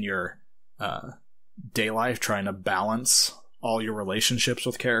in your day life trying to balance all your relationships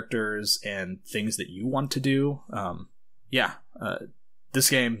with characters and things that you want to do. This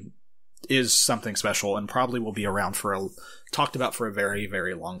game is something special and probably will be around talked about for a very,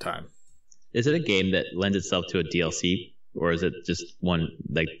 very long time. Is it a game that lends itself to a DLC, or is it just one,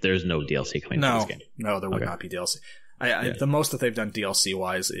 like, there's no DLC coming to this game? No, there would not be DLC. The most that they've done DLC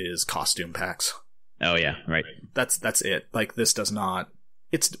wise is costume packs. Oh yeah, right. That's it. Like, this does not.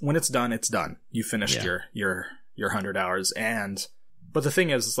 When it's done, it's done. You finished your 100 hours, but the thing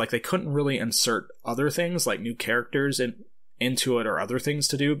is, it's like they couldn't really insert other things like new characters into it or other things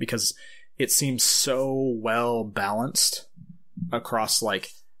to do, because it seems so well balanced across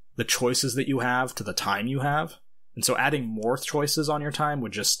like the choices that you have to the time you have, and so adding more choices on your time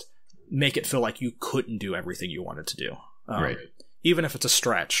would just make it feel like you couldn't do everything you wanted to do. Right. Even if it's a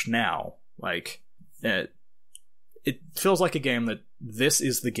stretch now, like it feels like a game that this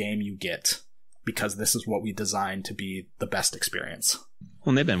is the game you get because this is what we designed to be the best experience.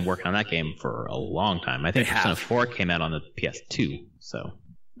 Well, they've been working on that game for a long time. I think Persona 4 came out on the PS2, so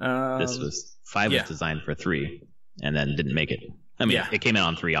this was 5 was designed for 3 and then didn't make it. I mean, it came out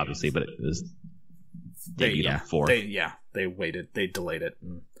on 3 obviously, but it was debuted on 4. They waited, they delayed it.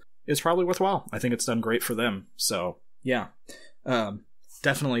 And it's probably worthwhile. I think it's done great for them. So yeah,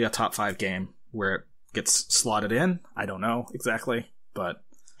 definitely a top 5 game. Where it gets slotted in, I don't know exactly, but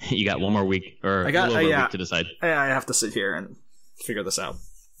you got one more week or a week to decide. I have to sit here and figure this out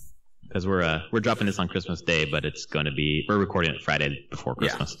because we're dropping this on Christmas Day, but it's going to be, we're recording it Friday before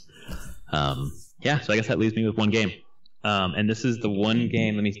Christmas. So I guess that leaves me with one game, and this is the one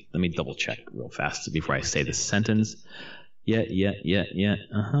game. Let me double check real fast before I say this sentence. This is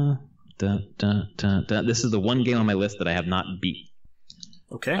the one game on my list that I have not beat.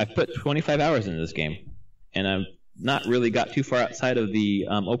 Okay. I've put 25 hours into this game, and not really got too far outside of the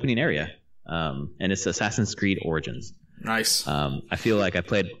opening area, and it's Assassin's Creed Origins. Nice. I feel like I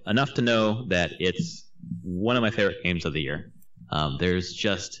played enough to know that it's one of my favorite games of the year.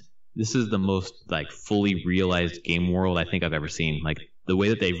 This is the most like fully realized game world I think I've ever seen. Like the way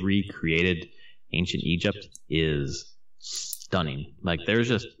that they've recreated ancient Egypt is stunning. Like there's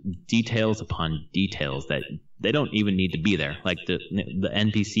just details upon details that they don't even need to be there. Like the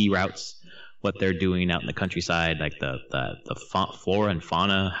NPC routes, what they're doing out in the countryside, like the flora and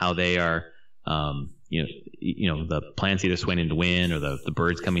fauna, how they are, the plants either swaying in the wind or the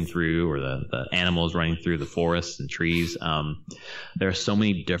birds coming through or the animals running through the forests and trees. There are so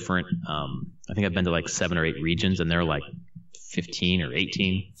many different, I think I've been to like 7 or 8 regions, and they're like 15 or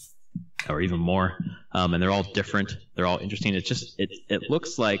 18 or even more. And they're all different. They're all interesting. It's just, it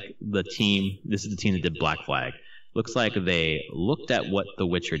looks like this is the team that did Black Flag. Looks like they looked at what The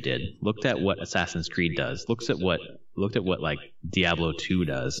Witcher did, looked at what Assassin's Creed does, looked at what like Diablo 2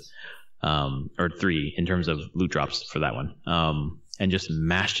 does, or 3 in terms of loot drops for that one, and just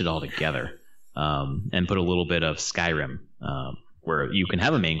mashed it all together, and put a little bit of Skyrim, where you can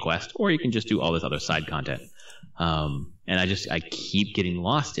have a main quest or you can just do all this other side content. And I keep getting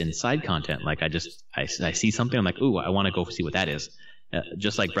lost in side content. Like I see something, I'm like, ooh, I want to go see what that is.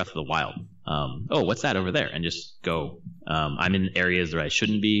 Just like Breath of the Wild. Oh, what's that over there? And just go. I'm in areas where I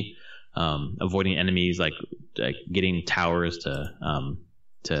shouldn't be, avoiding enemies, like getting towers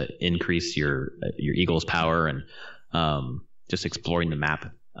to increase your eagle's power, and just exploring the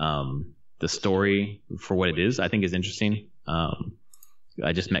map. The story, for what it is, I think is interesting.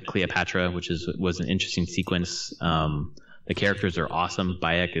 I just met Cleopatra, which was an interesting sequence. The characters are awesome.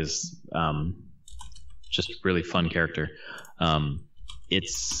 Bayek is just really fun character.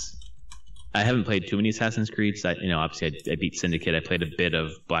 I haven't played too many Assassin's Creeds. Obviously I beat Syndicate. I played a bit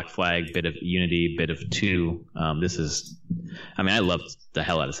of Black Flag, bit of Unity, bit of 2. I loved the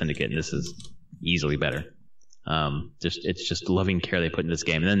hell out of Syndicate, and this is easily better. It's just loving care they put in this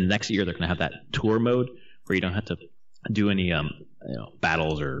game. And then next year they're going to have that tour mode where you don't have to do any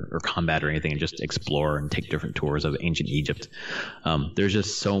battles or combat or anything, and just explore and take different tours of ancient Egypt. There's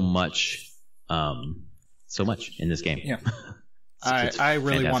just so much in this game. Yeah. I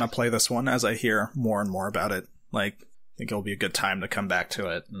really want to play this one as I hear more and more about it. Like, I think it'll be a good time to come back to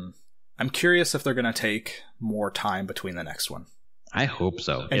it. And I'm curious if they're going to take more time between the next one. I hope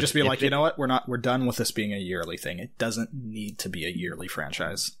so. And just be like, you know what? We're done with this being a yearly thing. It doesn't need to be a yearly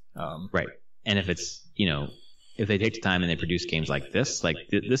franchise. Right. And if it's, if they take the time and they produce games like this,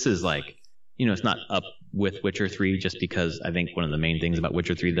 this is like, it's not up with Witcher 3, just because I think one of the main things about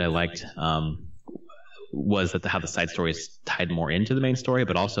Witcher 3 that I liked, was that how the side stories tied more into the main story,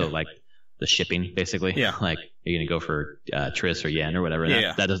 but also like the shipping, basically. Yeah. Like, you're going to go for Triss or Yen or whatever.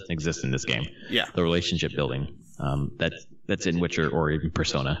 That doesn't exist in this game. Yeah. The relationship building, that's in Witcher or even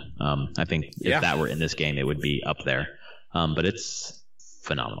Persona. I think if that were in this game, it would be up there. But it's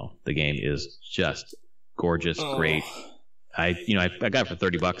phenomenal. The game is just gorgeous, great. I got it for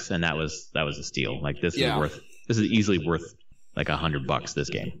 $30, and that was a steal. Like, this is easily worth like $100 this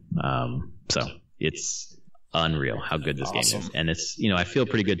game. So it's unreal how good this game is. And it's, I feel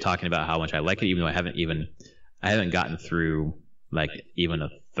pretty good talking about how much I like it, even though I haven't gotten through like even a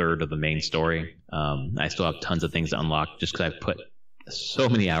third of the main story. I still have tons of things to unlock just because I've put so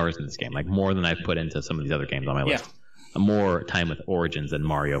many hours in this game, like more than I've put into some of these other games on my list. More time with Origins than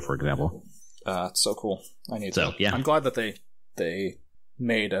Mario, for example. It's so cool. I'm glad that they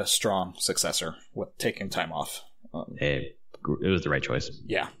made a strong successor with taking time off. It was the right choice.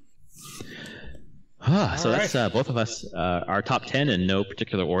 Yeah. So that's both of us, our top 10 in no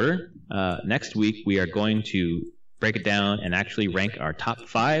particular order. Next week, we are going to break it down and actually rank our top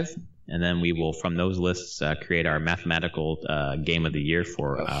 5. And then we will, from those lists, create our mathematical game of the year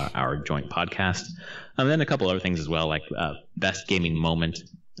for our joint podcast. And then a couple other things as well, like best gaming moment,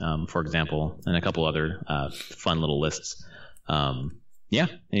 for example, and a couple other fun little lists.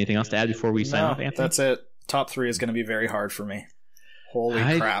 Anything else to add before we sign off, Anthony? That's it. Top 3 is going to be very hard for me. Holy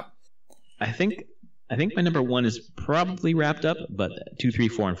crap. I think my number 1 is probably wrapped up, but 2, 3,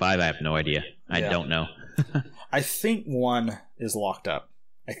 4, and 5, I have no idea. I don't know. I think 1 is locked up.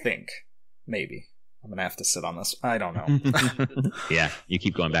 I think. Maybe. I'm going to have to sit on this. I don't know. Yeah, you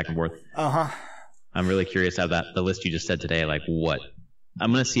keep going back and forth. Uh-huh. I'm really curious how the list you just said today, like what?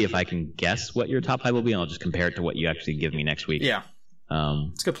 I'm going to see if I can guess what your top 5 will be, and I'll just compare it to what you actually give me next week. Yeah.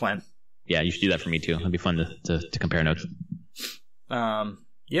 It's a good plan. Yeah, you should do that for me too. It'll be fun to compare notes.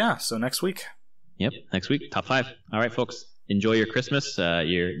 So next week. Yep, next week, top 5. All right, folks. Enjoy your Christmas.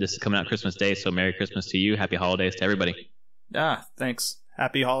 This is coming out Christmas Day, so Merry Christmas to you. Happy holidays to everybody. Thanks.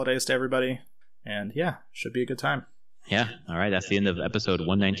 Happy holidays to everybody. And yeah, should be a good time. Yeah. All right. That's the end of episode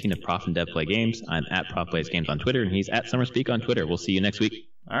 119 of Prof and Dev Play Games. I'm at Prof Plays Games on Twitter, and he's at SummerSpeak on Twitter. We'll see you next week.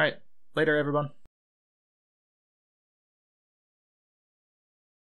 All right. Later, everyone.